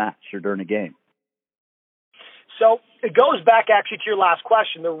during a match or during a game? So it goes back actually to your last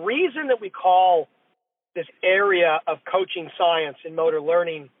question. The reason that we call this area of coaching science and motor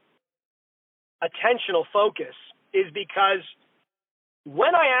learning attentional focus is because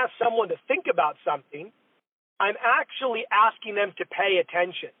when I ask someone to think about something, I'm actually asking them to pay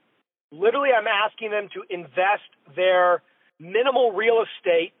attention. Literally, I'm asking them to invest their minimal real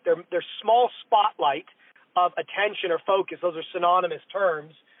estate, their small spotlight of attention or focus, those are synonymous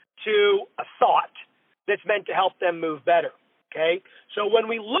terms, to a thought that's meant to help them move better, okay? So when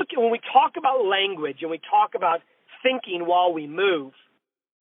we talk about language and we talk about thinking while we move,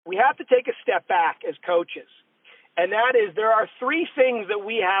 we have to take a step back as coaches. And that is, there are three things that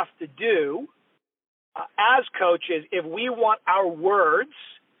we have to do as coaches if we want our words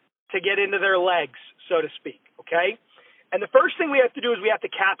to get into their legs, so to speak, okay? And the first thing we have to do is we have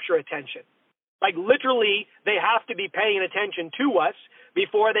to capture attention. Like literally, they have to be paying attention to us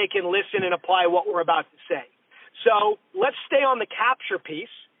before they can listen and apply what we're about to say. So let's stay on the capture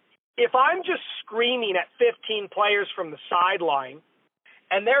piece. If I'm just screaming at 15 players from the sideline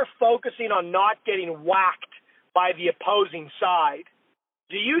and they're focusing on not getting whacked by the opposing side,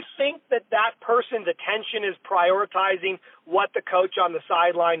 do you think that that person's attention is prioritizing what the coach on the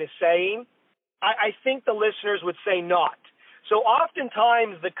sideline is saying? I think the listeners would say not. So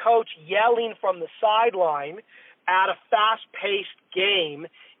oftentimes the coach yelling from the sideline at a fast-paced game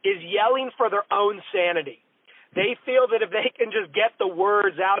is yelling for their own sanity. They feel that if they can just get the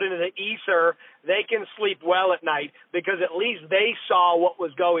words out into the ether, they can sleep well at night because at least they saw what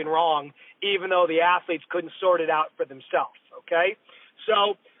was going wrong, even though the athletes couldn't sort it out for themselves, okay?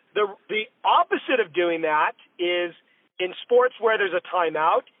 So the opposite of doing that is in sports where there's a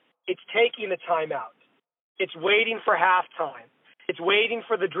timeout, it's taking the timeout. It's waiting for halftime. It's waiting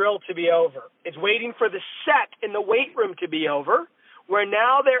for the drill to be over. It's waiting for the set in the weight room to be over, where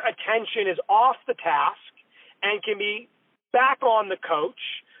now their attention is off the task and can be back on the coach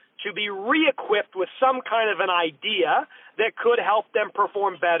to be re-equipped with some kind of an idea that could help them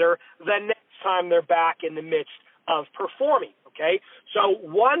perform better the next time they're back in the midst of performing, okay? So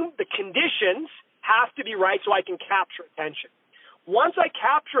one, the conditions have to be right so I can capture attention. Once I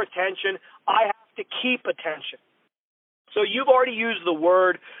capture attention, I have to keep attention. So you've already used the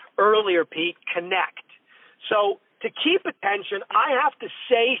word earlier, Pete, connect. So to keep attention, I have to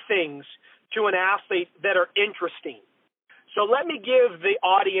say things to an athlete that are interesting. So let me give the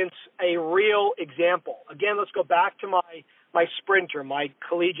audience a real example. Again, let's go back to my sprinter, my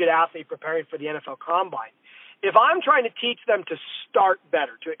collegiate athlete preparing for the NFL Combine. If I'm trying to teach them to start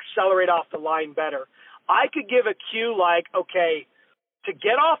better, to accelerate off the line better, I could give a cue like, okay, to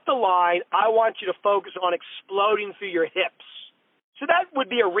get off the line, I want you to focus on exploding through your hips. So that would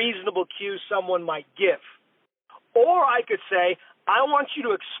be a reasonable cue someone might give. Or I could say, I want you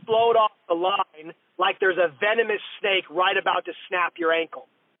to explode off the line like there's a venomous snake right about to snap your ankle.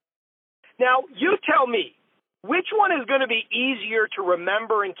 Now, you tell me, which one is going to be easier to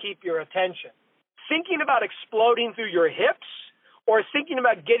remember and keep your attention? Thinking about exploding through your hips or thinking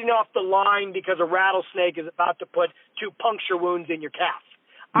about getting off the line because a rattlesnake is about to put 2 puncture wounds in your calf?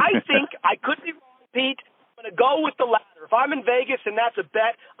 I think I could be wrong, Pete. I'm going to go with the latter. If I'm in Vegas and that's a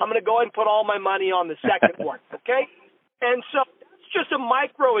bet, I'm going to go ahead and put all my money on the second one, okay? And so that's just a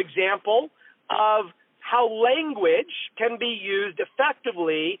micro example of how language can be used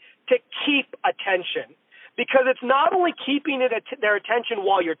effectively to keep attention, because it's not only keeping their attention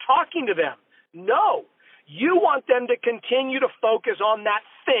while you're talking to them. No, you want them to continue to focus on that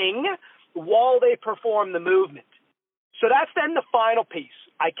thing while they perform the movement. So that's then the final piece.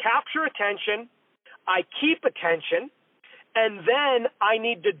 I capture attention, I keep attention, and then I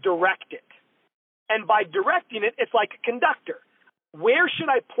need to direct it. And by directing it, it's like a conductor. Where should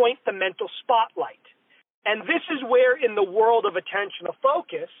I point the mental spotlight? And this is where, in the world of attentional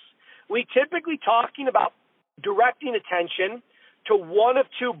focus, we typically talking about directing attention to one of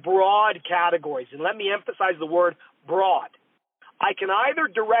 2 broad categories. And let me emphasize the word broad. I can either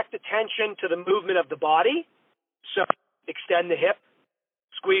direct attention to the movement of the body, so extend the hip,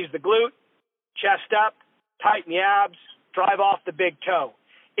 squeeze the glute, chest up, tighten the abs, drive off the big toe.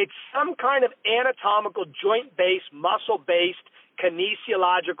 It's some kind of anatomical, joint-based, muscle-based,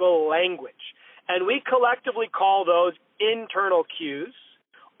 kinesiological language. And we collectively call those internal cues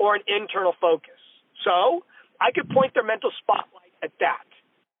or an internal focus. So I could point their mental spotlight at that.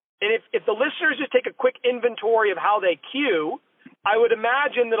 And if the listeners just take a quick inventory of how they cue, I would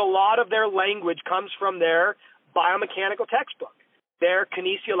imagine that a lot of their language comes from their biomechanical textbook, their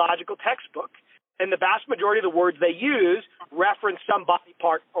kinesiological textbook, and the vast majority of the words they use reference some body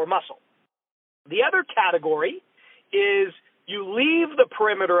part or muscle. The other category is you leave the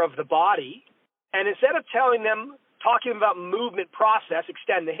perimeter of the body, and instead of talking about movement process,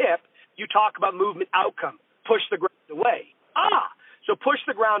 extend the hip, you talk about movement outcome, push the ground away. So push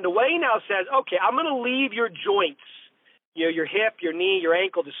the ground away now says, okay, I'm going to leave your joints, your hip, your knee, your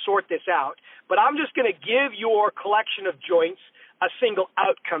ankle to sort this out, but I'm just going to give your collection of joints a single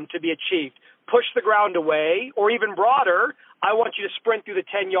outcome to be achieved. Push the ground away, or even broader, I want you to sprint through the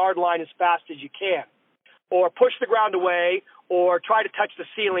 10-yard line as fast as you can, or push the ground away, or try to touch the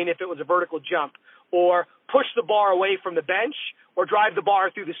ceiling if it was a vertical jump, or push the bar away from the bench, or drive the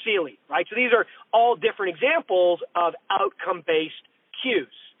bar through the ceiling, right? So these are all different examples of outcome-based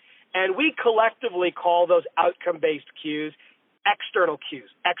cues. And we collectively call those outcome-based cues external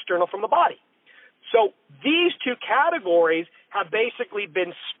from the body. So these 2 categories have basically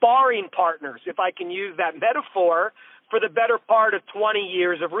been sparring partners, if I can use that metaphor, for the better part of 20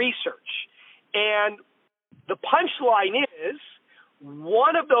 years of research. And the punchline is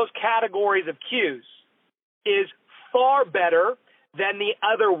one of those categories of cues is far better than the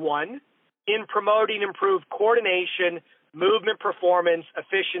other one in promoting improved coordination, movement, performance,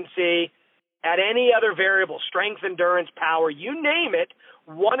 efficiency, at any other variable, strength, endurance, power, you name it,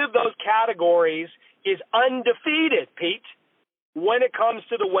 one of those categories is undefeated, Pete, when it comes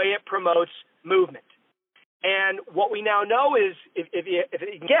to the way it promotes movement. And what we now know is, if you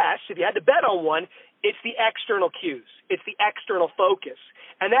guess, if you had to bet on one, it's the external cues. It's the external focus.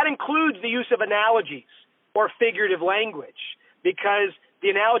 And that includes the use of analogies or figurative language, because the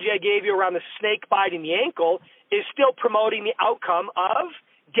analogy I gave you around the snake biting the ankle is still promoting the outcome of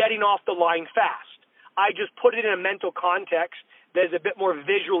getting off the line fast. I just put it in a mental context that is a bit more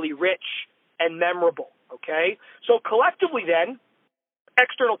visually rich and memorable, okay? So collectively then,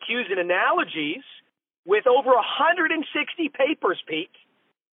 external cues and analogies with over 160 papers, Pete,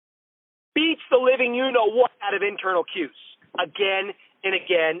 beats the living you-know-what out of internal cues again and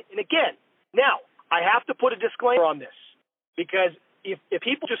again and again. Now, I have to put a disclaimer on this, because if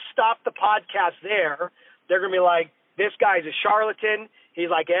people just stop the podcast there, they're going to be like, this guy's a charlatan. He's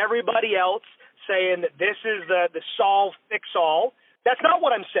like everybody else, saying that this is the solve, fix all. That's not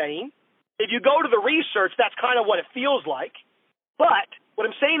what I'm saying. If you go to the research, that's kind of what it feels like. But what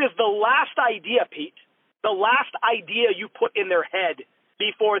I'm saying is the last idea, Pete, the last idea you put in their head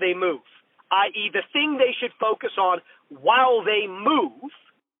before they move, i.e. the thing they should focus on while they move,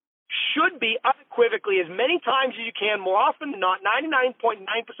 should be unequivocally, as many times as you can, more often than not, 99.9%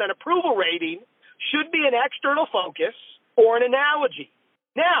 approval rating, should be an external focus or an analogy.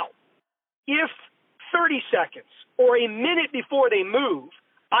 Now, if 30 seconds or a minute before they move,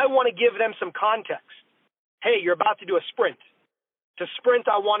 I want to give them some context. Hey, you're about to do a sprint. To sprint,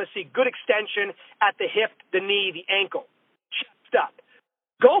 I want to see good extension at the hip, the knee, the ankle. Chest up.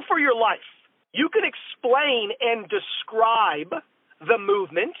 Go for your life. You can explain and describe the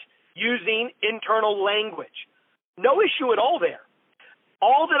movement using internal language. No issue at all there.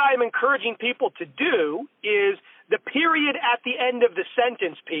 All that I'm encouraging people to do is the period at the end of the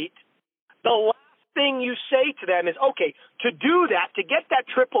sentence, Pete, the last thing you say to them is, okay, to do that, to get that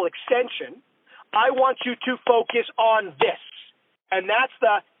triple extension, I want you to focus on this. And that's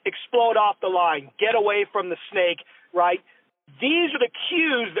the explode off the line, get away from the snake, right? These are the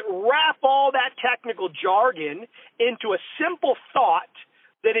cues that wrap all that technical jargon into a simple thought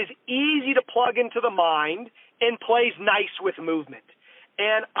that is easy to plug into the mind and plays nice with movement.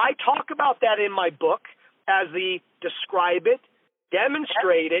 And I talk about that in my book as the describe it,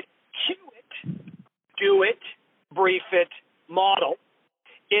 demonstrate it, cue it, do it, brief it model.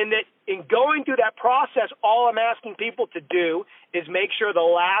 In that, in going through that process, all I'm asking people to do is make sure the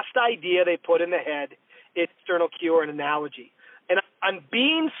last idea they put in the head is external cue or an analogy. And I'm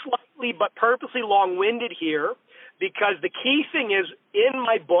being slightly but purposely long-winded here, because the key thing is, in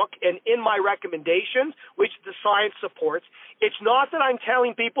my book and in my recommendations, which the science supports, it's not that I'm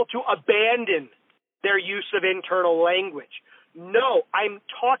telling people to abandon their use of internal language. No, I'm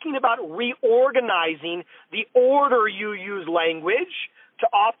talking about reorganizing the order you use language to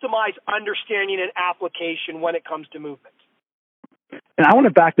optimize understanding and application when it comes to movement. And I want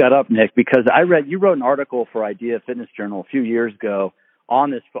to back that up, Nick, because you wrote an article for Idea Fitness Journal a few years ago on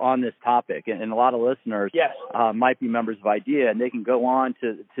this topic, and a lot of listeners yes. Might be members of Idea, and they can go on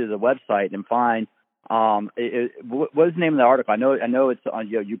to the website and find what is the name of the article? I know it's on,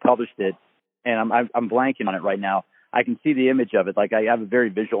 you published it, and I'm blanking on it right now. I can see the image of it, like I have a very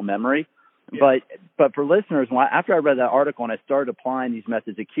visual memory. Yeah. But for listeners, after I read that article and I started applying these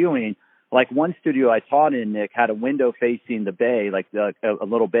methods of cueing, like one studio I taught in, Nick, had a window facing the bay, like a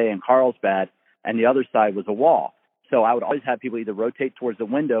little bay in Carlsbad, and the other side was a wall. So I would always have people either rotate towards the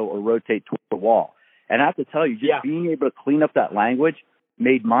window or rotate towards the wall. And I have to tell you, just being able to clean up that language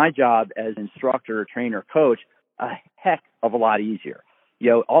made my job as instructor, trainer, coach a heck of a lot easier.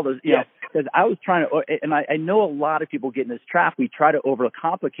 All those, because I was trying to, and I know a lot of people get in this trap. We try to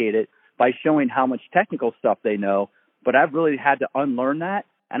overcomplicate it by showing how much technical stuff they know, but I've really had to unlearn that,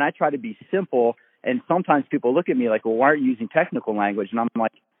 and I try to be simple. And sometimes people look at me like, well, why are you using technical language? And I'm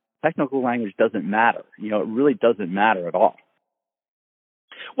like, technical language doesn't matter. It really doesn't matter at all.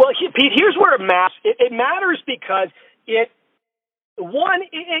 Well, Pete, here's where it matters. It matters because it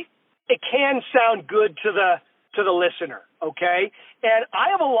can sound good to the listener, okay? And I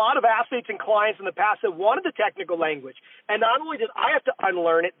have a lot of athletes and clients in the past that wanted the technical language. And not only did I have to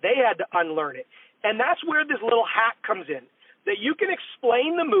unlearn it, they had to unlearn it. And that's where this little hack comes in, that you can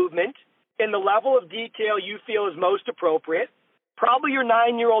explain the movement in the level of detail you feel is most appropriate. Probably your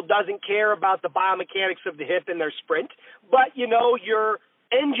 9-year-old doesn't care about the biomechanics of the hip in their sprint, but, your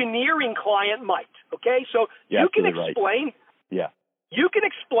engineering client might, okay? So you can explain. Right. Yeah. You can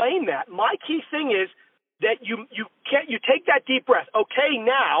explain that. My key thing is that you take that deep breath. Okay,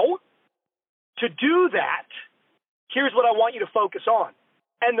 now, to do that, Here's what I want you to focus on.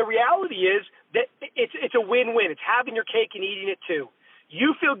 And the reality is that it's a win-win. It's having your cake and eating it too.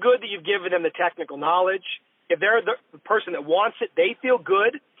 You feel good that you've given them the technical knowledge. If they're the person that wants it, they feel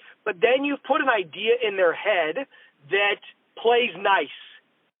good. But then you've put an idea in their head that plays nice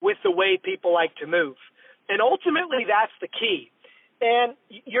with the way people like to move. And ultimately, that's the key. And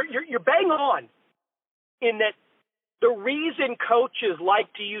you're bang on in that the reason coaches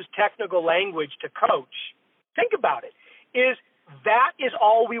like to use technical language to coach, think about it, is that is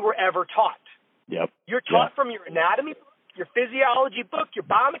all we were ever taught. Yep. You're taught from your anatomy book, your physiology book, your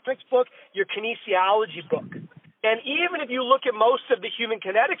biomechanics book, your kinesiology book. And even if you look at most of the human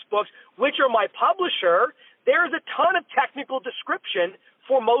kinetics books, which are my publisher, there's a ton of technical description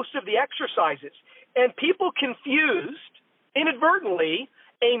for most of the exercises. And people confused, inadvertently,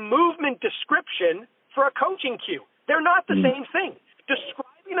 a movement description for a coaching cue. They're not the same thing.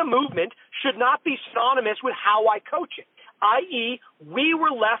 Describing a movement should not be synonymous with how I coach it, i.e., we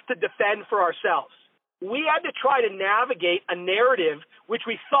were left to defend for ourselves. We had to try to navigate a narrative which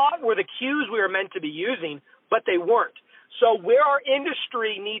we thought were the cues we were meant to be using, but they weren't. So where our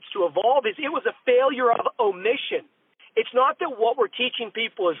industry needs to evolve is it was a failure of omission. It's not that what we're teaching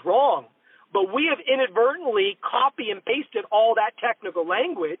people is wrong, but we have inadvertently copy and pasted all that technical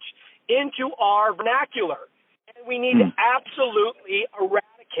language into our vernacular. And we need to absolutely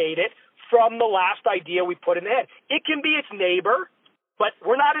eradicate it from the last idea we put in the head. It can be its neighbor, but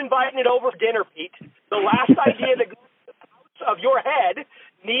we're not inviting it over for dinner, Pete. The last idea that goes out of your head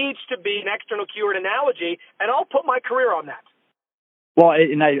needs to be an external cue or an analogy, and I'll put my career on that. Well,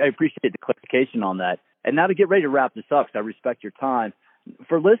 and I appreciate the clarification on that. And now to get ready to wrap this up, because I respect your time,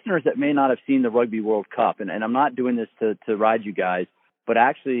 for listeners that may not have seen the Rugby World Cup, and I'm not doing this to ride you guys, but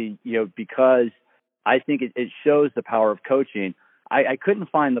actually, because I think it shows the power of coaching. I couldn't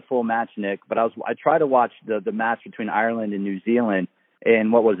find the full match, Nick, but I tried to watch the match between Ireland and New Zealand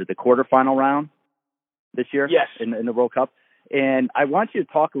in, what was it, the quarterfinal round this year? Yes. In the World Cup. And I want you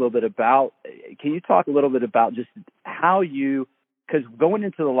to talk a little bit about, can you talk a little bit about just how because going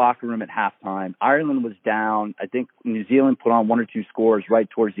into the locker room at halftime, Ireland was down. I think New Zealand put on one or two scores right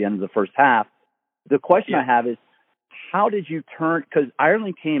towards the end of the first half. The question I have is, how did you turn, because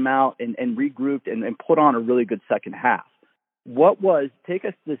Ireland came out and regrouped and put on a really good second half. Take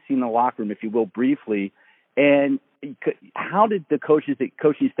us to the scene in the locker room, if you will, briefly, and how did the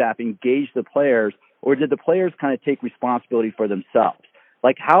coaching staff engage the players, or did the players kind of take responsibility for themselves?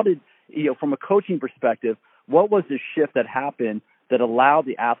 Like, how did, from a coaching perspective, what was the shift that happened that allowed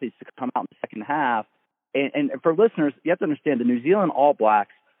the athletes to come out in the second half? And for listeners, you have to understand the New Zealand All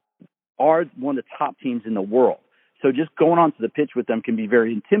Blacks are one of the top teams in the world. So just going onto the pitch with them can be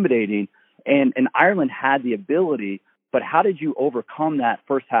very intimidating. And Ireland had the ability, but how did you overcome that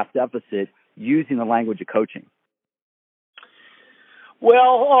first half deficit using the language of coaching?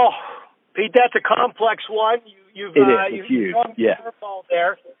 Well, Pete, that's a complex one. You've huge. Thrown the curveball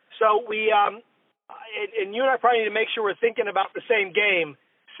there. So we, and you and I probably need to make sure we're thinking about the same game.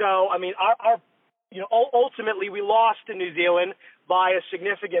 So I mean, ultimately we lost to New Zealand by a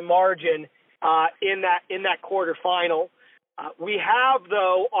significant margin in that quarterfinal. We have,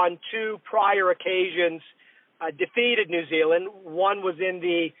 though, on two prior occasions defeated New Zealand. One was in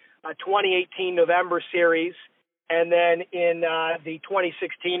the 2018 November series, and then in the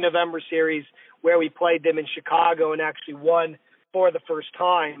 2016 November series where we played them in Chicago and actually won for the first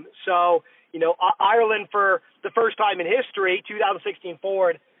time. So, Ireland, for the first time in history, 2016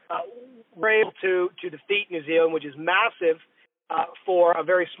 forward, were able to defeat New Zealand, which is massive for a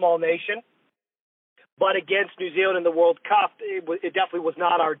very small nation. But against New Zealand in the World Cup, it definitely was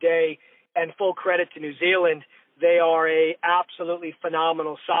not our day, and full credit to New Zealand. They are a absolutely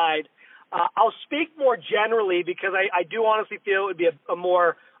phenomenal side. I'll speak more generally because I do honestly feel it would be a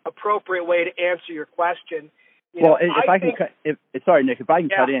more appropriate way to answer your question. Sorry, Nick, if I can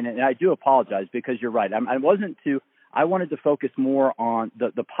cut in, and I do apologize because you're right. I wanted to focus more on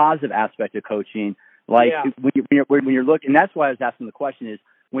the positive aspect of coaching. When you're looking, and that's why I was asking the question is,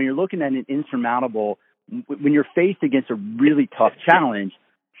 when you're looking at an insurmountable, when you're faced against a really tough challenge,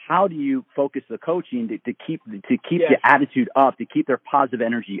 how do you focus the coaching to keep the attitude up, to keep their positive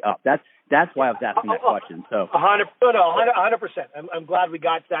energy up? That's why I was asking that question. So 100%. I'm glad we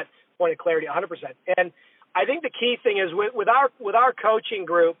got to that point of clarity. 100%. And I think the key thing is with our coaching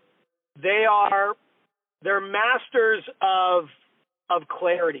group, they're masters of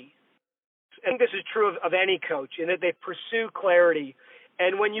clarity. I think this is true of any coach, in that they pursue clarity.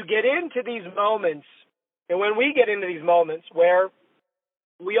 And when you get into these moments, and when we get into these moments where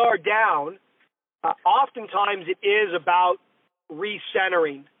we are down, oftentimes it is about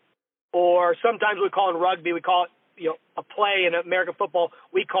recentering, or sometimes we call it in rugby, we call it a play in American football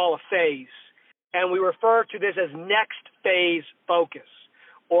we call a phase. And we refer to this as next phase focus,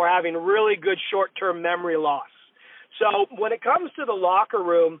 or having really good short-term memory loss. So when it comes to the locker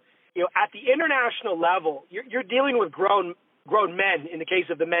room, at the international level, you're dealing with grown men in the case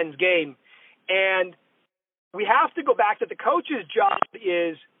of the men's game. And we have to go back to the coach's job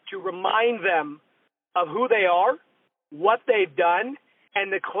is to remind them of who they are, what they've done,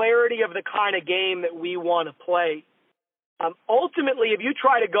 and the clarity of the kind of game that we want to play. Ultimately, if you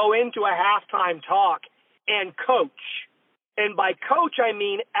try to go into a halftime talk and coach, and by coach I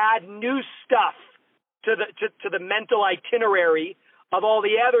mean add new stuff to the mental itinerary of all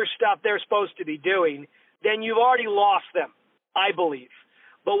the other stuff they're supposed to be doing, then you've already lost them, I believe.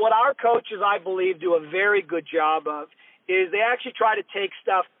 But what our coaches, I believe, do a very good job of is they actually try to take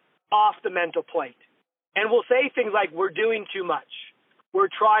stuff off the mental plate. And we'll say things like, we're doing too much. We're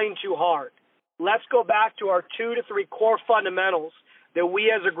trying too hard. Let's go back to our 2 to 3 core fundamentals that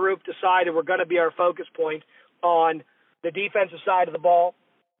we as a group decided were going to be our focus point on the defensive side of the ball,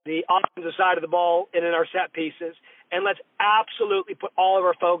 the offensive side of the ball, and in our set pieces. And let's absolutely put all of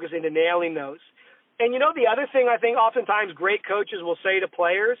our focus into nailing those. And the other thing I think oftentimes great coaches will say to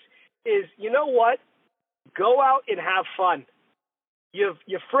players is, you know what? Go out and have fun. You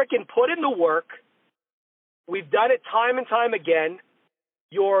frickin' put in the work. We've done it time and time again.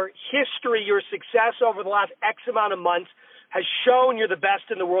 Your history, your success over the last X amount of months has shown you're the best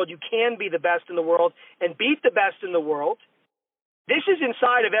in the world. You can be the best in the world and beat the best in the world. This is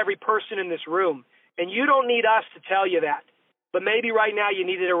inside of every person in this room, and you don't need us to tell you that. But maybe right now you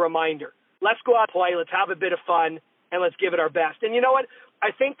needed a reminder. Let's go out and play. Let's have a bit of fun, and let's give it our best. And you know what?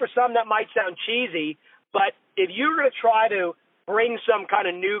 I think for some that might sound cheesy, but if you're going to try to bring some kind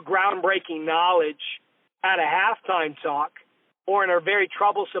of new groundbreaking knowledge at a halftime talk or in a very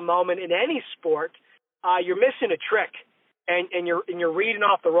troublesome moment in any sport, you're missing a trick, and you're reading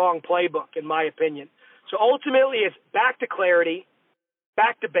off the wrong playbook, in my opinion. So ultimately, it's back to clarity,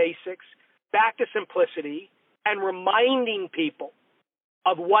 back to basics, back to simplicity, and reminding people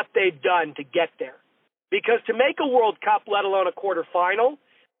of what they've done to get there. Because to make a World Cup, let alone a quarterfinal,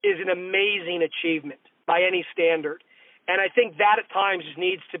 is an amazing achievement by any standard. And I think that at times just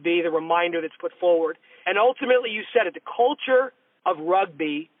needs to be the reminder that's put forward. And ultimately, you said it, the culture of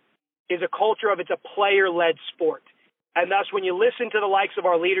rugby is a culture of it's a player-led sport. And thus, when you listen to the likes of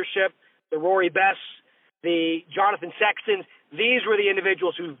our leadership, the Rory Bess, the Jonathan Sextons, these were the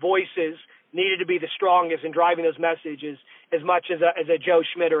individuals whose voices needed to be the strongest in driving those messages as much as a Joe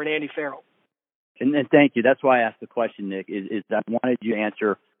Schmidt or an Andy Farrell. And thank you. That's why I asked the question, Nick, is I wanted you to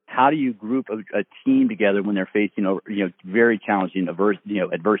answer, how do you group a team together when they're facing, very challenging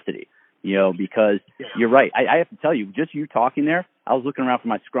adversity? Because you're right. I have to tell you, just you talking there, I was looking around for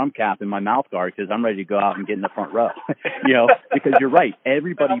my scrum cap and my mouth guard because I'm ready to go out and get in the front row, because you're right.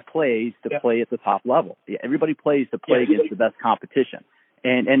 Everybody plays to play at the top level. Everybody plays to play against the best competition.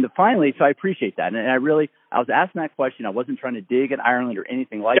 And finally, so I appreciate that. And I was asking that question. I wasn't trying to dig at Ireland or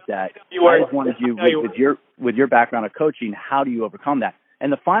anything like that. I just wanted you, with your background of coaching, how do you overcome that?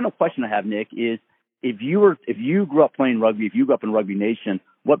 And the final question I have, Nick, is if you grew up playing rugby, if you grew up in Rugby Nation,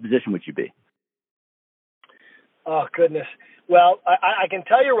 what position would you be? Oh, goodness. Well, I can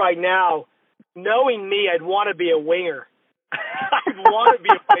tell you right now, knowing me, I'd want to be a winger. I'd want to be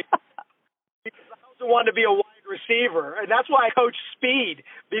a winger. Because I also want to be a wide receiver, and that's why I coach speed,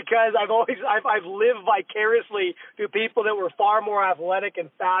 because I've lived vicariously through people that were far more athletic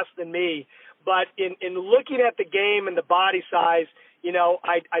and fast than me. But in looking at the game and the body size,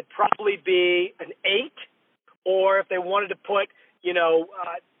 I'd probably be an 8, or if they wanted to put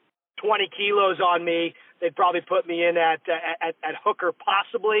 20 kilos on me, they'd probably put me in at hooker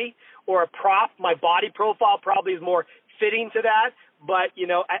possibly, or a prop. My body profile probably is more fitting to that. But,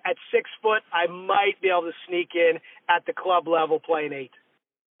 at 6 foot, I might be able to sneak in at the club level playing 8.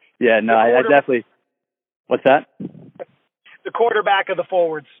 Yeah, no, I definitely. What's that? The quarterback of the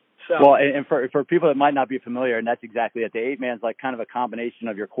forwards. So. Well, and for people that might not be familiar, and that's exactly it. The 8-man's like kind of a combination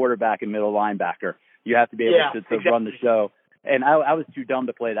of your quarterback and middle linebacker. You have to be able to run the show. And I was too dumb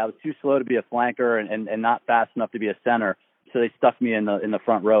to play that. I was too slow to be a flanker and not fast enough to be a center. So they stuck me in the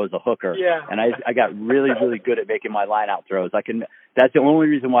front row as a hooker. Yeah. And I got really, really good at making my line out throws. That's the only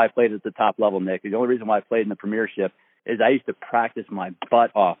reason why I played at the top level, Nick. The only reason why I played in the Premiership is I used to practice my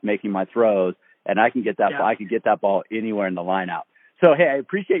butt off making my throws, and I can get that ball, I could get that ball anywhere in the line out. So, hey, I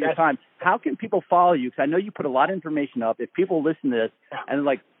appreciate your time. How can people follow you? Because I know you put a lot of information up. If people listen to this and they're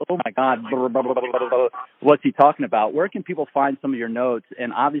like, oh, my God, blah, blah, blah, blah, blah, blah, what's he talking about? Where can people find some of your notes?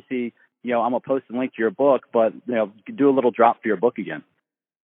 And obviously, I'm going to post a link to your book, but, do a little drop for your book again.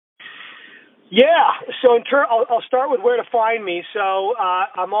 Yeah. So I'll start with where to find me. So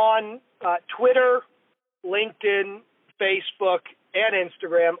I'm on Twitter, LinkedIn, Facebook, and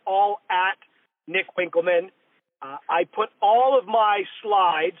Instagram, all at Nick Winkelman. I put all of my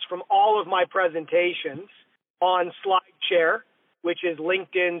slides from all of my presentations on SlideShare, which is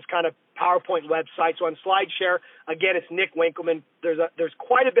LinkedIn's kind of PowerPoint website. So on SlideShare, again, it's Nick Winkelman. There's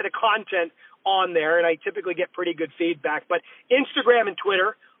quite a bit of content on there, and I typically get pretty good feedback. But Instagram and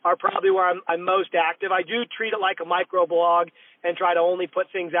Twitter are probably where I'm most active. I do treat it like a microblog and try to only put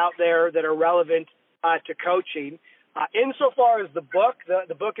things out there that are relevant to coaching. Insofar as the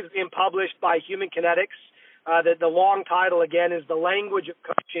book is being published by Human Kinetics. The long title, again, is The Language of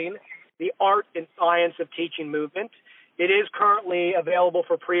Coaching, the Art and Science of Teaching Movement. It is currently available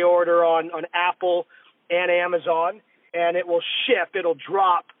for pre-order on Apple and Amazon, and it will ship. It'll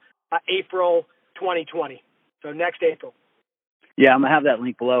drop April 2020, so next April. Yeah, I'm going to have that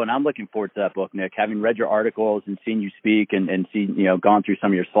link below, and I'm looking forward to that book, Nick. Having read your articles and seen you speak and seen, gone through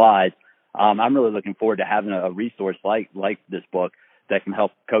some of your slides, I'm really looking forward to having a resource like this book that can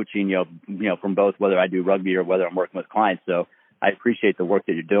help coaching, from both whether I do rugby or whether I'm working with clients. So I appreciate the work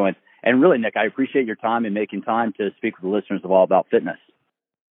that you're doing. And really, Nick, I appreciate your time and making time to speak with the listeners of All About Fitness.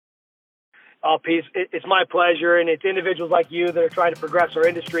 Oh, Pete, it's my pleasure, and it's individuals like you that are trying to progress our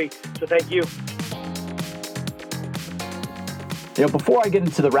industry, so thank you. Before I get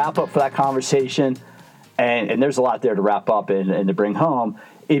into the wrap-up for that conversation, and there's a lot there to wrap up and to bring home,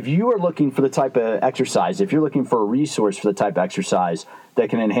 if you are looking for the type of exercise, if you're looking for a resource for the type of exercise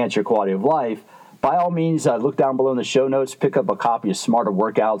that can enhance your quality of life, by all means, look down below in the show notes, pick up a copy of Smarter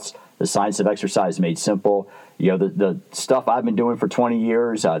Workouts, The Science of Exercise Made Simple. The stuff I've been doing for 20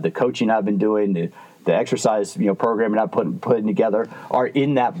 years, the coaching I've been doing, the exercise programming I've putting together are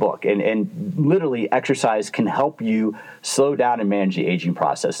in that book. And literally, exercise can help you slow down and manage the aging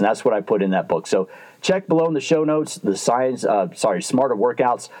process. And that's what I put in that book. So check below in the show notes, Smarter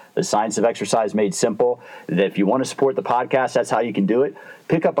Workouts, The Science of Exercise Made Simple. That if you want to support the podcast, that's how you can do it.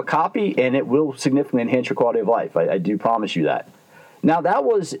 Pick up a copy, and it will significantly enhance your quality of life. I do promise you that. Now, that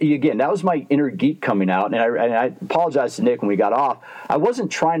was my inner geek coming out, and I apologize to Nick when we got off. I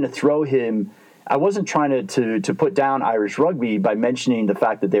wasn't trying to throw him. I wasn't trying to put down Irish rugby by mentioning the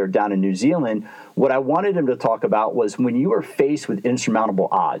fact that they were down in New Zealand. What I wanted him to talk about was when you are faced with insurmountable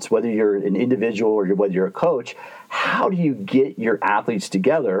odds, whether you're an individual or whether you're a coach, how do you get your athletes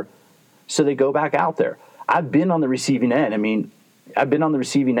together so they go back out there? I've been on the receiving end. and when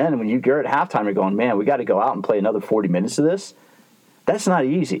you're at halftime, you're going, man, we got to go out and play another 40 minutes of this. That's not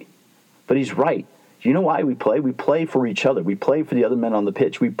easy. But he's right. You know why we play? We play for each other. We play for the other men on the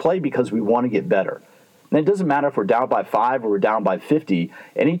pitch. We play because we want to get better. And it doesn't matter if we're down by 5 or we're down by 50.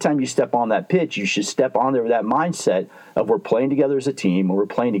 Anytime you step on that pitch, you should step on there with that mindset of we're playing together as a team or we're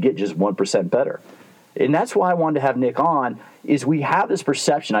playing to get just 1% better. And that's why I wanted to have Nick on, is we have this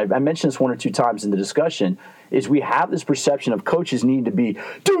perception, I mentioned this 1 or 2 times in the discussion, is we have this perception of coaches need to be,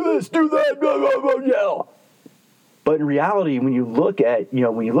 do this, do that, blah, blah, blah, yell. But in reality, when you look at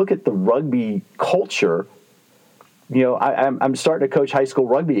the rugby culture, I'm starting to coach high school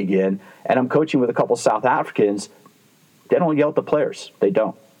rugby again, and I'm coaching with a couple South Africans. They don't yell at the players. They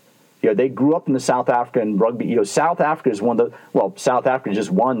don't. They grew up in the South African rugby. South Africa South Africa just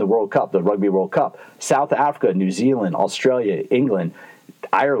won the World Cup, the Rugby World Cup. South Africa, New Zealand, Australia, England,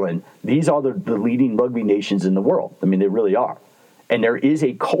 Ireland, these are the leading rugby nations in the world. I mean, they really are. And there is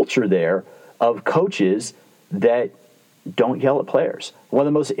a culture there of coaches that don't yell at players. One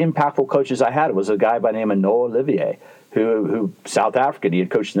of the most impactful coaches I had was a guy by the name of Noah Olivier, who South African. He had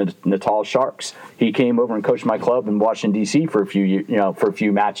coached the Natal Sharks. He came over and coached my club in Washington D.C. for a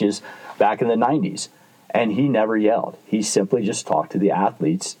few matches back in the 90s, and he never yelled. He simply just talked to the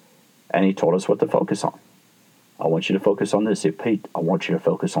athletes, and he told us what to focus on. I want you to focus on this. Hey, Pete, I want you to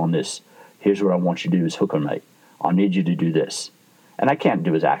focus on this. Here's what I want you to do is hook 'em, mate. I need you to do this. And I can't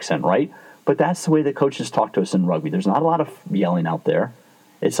do his accent right, but that's the way the coaches talk to us in rugby. There's not a lot of yelling out there.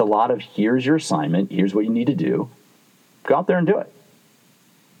 It's a lot of, here's your assignment, here's what you need to do. Go out there and do it.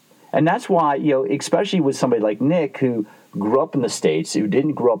 And that's why, especially with somebody like Nick, who grew up in the States, who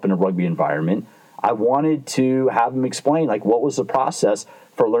didn't grow up in a rugby environment, I wanted to have him explain, what was the process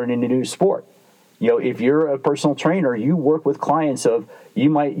for learning a new sport. If you're a personal trainer, you work with clients today you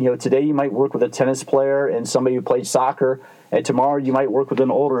might work with a tennis player and somebody who played soccer, and tomorrow you might work with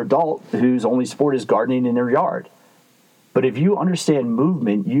an older adult whose only sport is gardening in their yard. But if you understand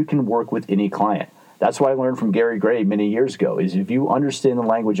movement, you can work with any client. That's what I learned from Gary Gray many years ago, is if you understand the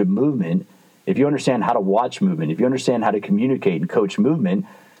language of movement, if you understand how to watch movement, if you understand how to communicate and coach movement,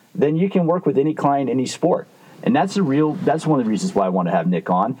 then you can work with any client, any sport. And that's one of the reasons why I wanted to have Nick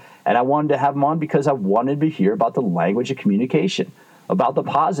on. And I wanted to have him on because I wanted to hear about the language of communication, about the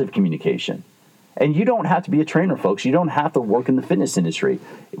positive communication. And you don't have to be a trainer, folks. You don't have to work in the fitness industry.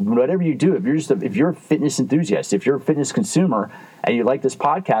 Whatever you do, if you're a fitness enthusiast, if you're a fitness consumer and you like this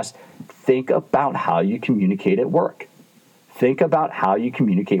podcast, think about how you communicate at work. Think about how you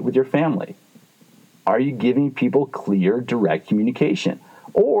communicate with your family. Are you giving people clear, direct communication?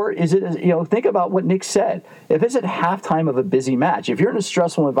 Or is it, think about what Nick said. If it's at halftime of a busy match, if you're in a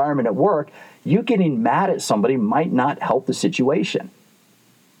stressful environment at work, you getting mad at somebody might not help the situation.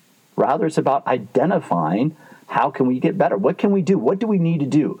 Rather, it's about identifying how can we get better? What can we do? What do we need to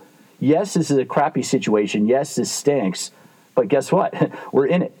do? Yes, this is a crappy situation. Yes, this stinks. But guess what? We're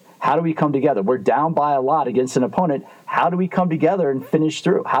in it. How do we come together? We're down by a lot against an opponent. How do we come together and finish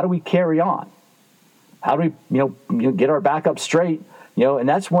through? How do we carry on? How do we get our back up straight? And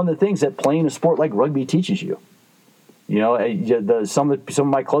that's one of the things that playing a sport like rugby teaches you. Some of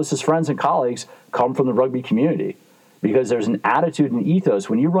my closest friends and colleagues come from the rugby community because there's an attitude and ethos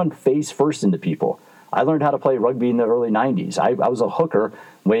when you run face first into people. I learned how to play rugby in the early 90s. I was a hooker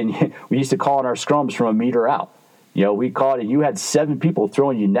when we used to call in our scrums from a meter out. We called it, you had 7 people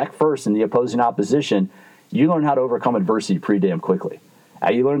throwing you neck first in the opposing opposition. You learn how to overcome adversity pretty damn quickly.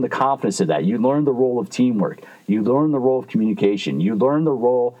 You learn the confidence of that. You learn the role of teamwork. You learn the role of communication. You learn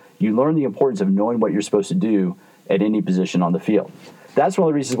the importance of knowing what you're supposed to do at any position on the field. That's one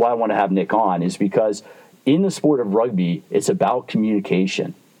of the reasons why I want to have Nick on, is because in the sport of rugby, it's about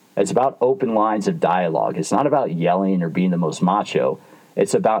communication. It's about open lines of dialogue. It's not about yelling or being the most macho.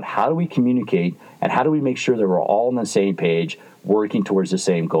 It's about how do we communicate and how do we make sure that we're all on the same page working towards the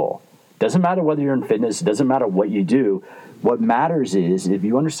same goal. Doesn't matter whether you're in fitness. It doesn't matter what you do. What matters is if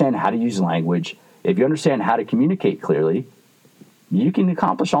you understand how to use language, if you understand how to communicate clearly, you can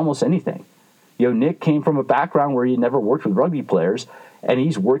accomplish almost anything. Nick came from a background where he never worked with rugby players, and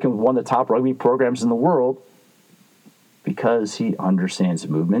he's working with one of the top rugby programs in the world because he understands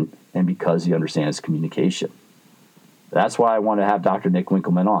movement and because he understands communication. That's why I want to have Dr. Nick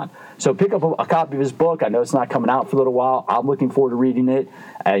Winkelman on. So pick up a copy of his book. I know it's not coming out for a little while. I'm looking forward to reading it.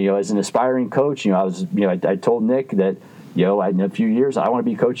 As an aspiring coach, I told Nick that, in a few years, I want to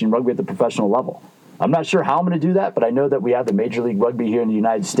be coaching rugby at the professional level. I'm not sure how I'm going to do that, but I know that we have the Major League Rugby here in the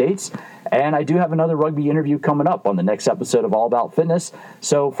United States, and I do have another rugby interview coming up on the next episode of All About Fitness.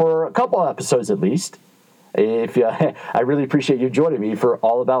 So for a couple of episodes at least, I really appreciate you joining me for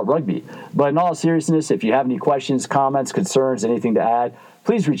All About Rugby. But in all seriousness, if you have any questions, comments, concerns, anything to add,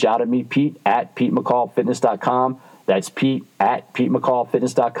 please reach out to me, Pete at PeteMcCallFitness.com. That's Pete at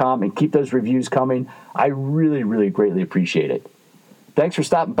PeteMcCallFitness.com, and keep those reviews coming. I really, really greatly appreciate it. Thanks for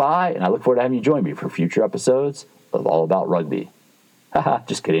stopping by, and I look forward to having you join me for future episodes of All About Rugby.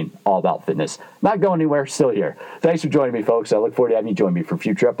 Just kidding. All About Fitness. Not going anywhere. Still here. Thanks for joining me, folks. I look forward to having you join me for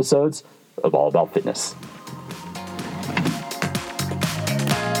future episodes of All About Fitness.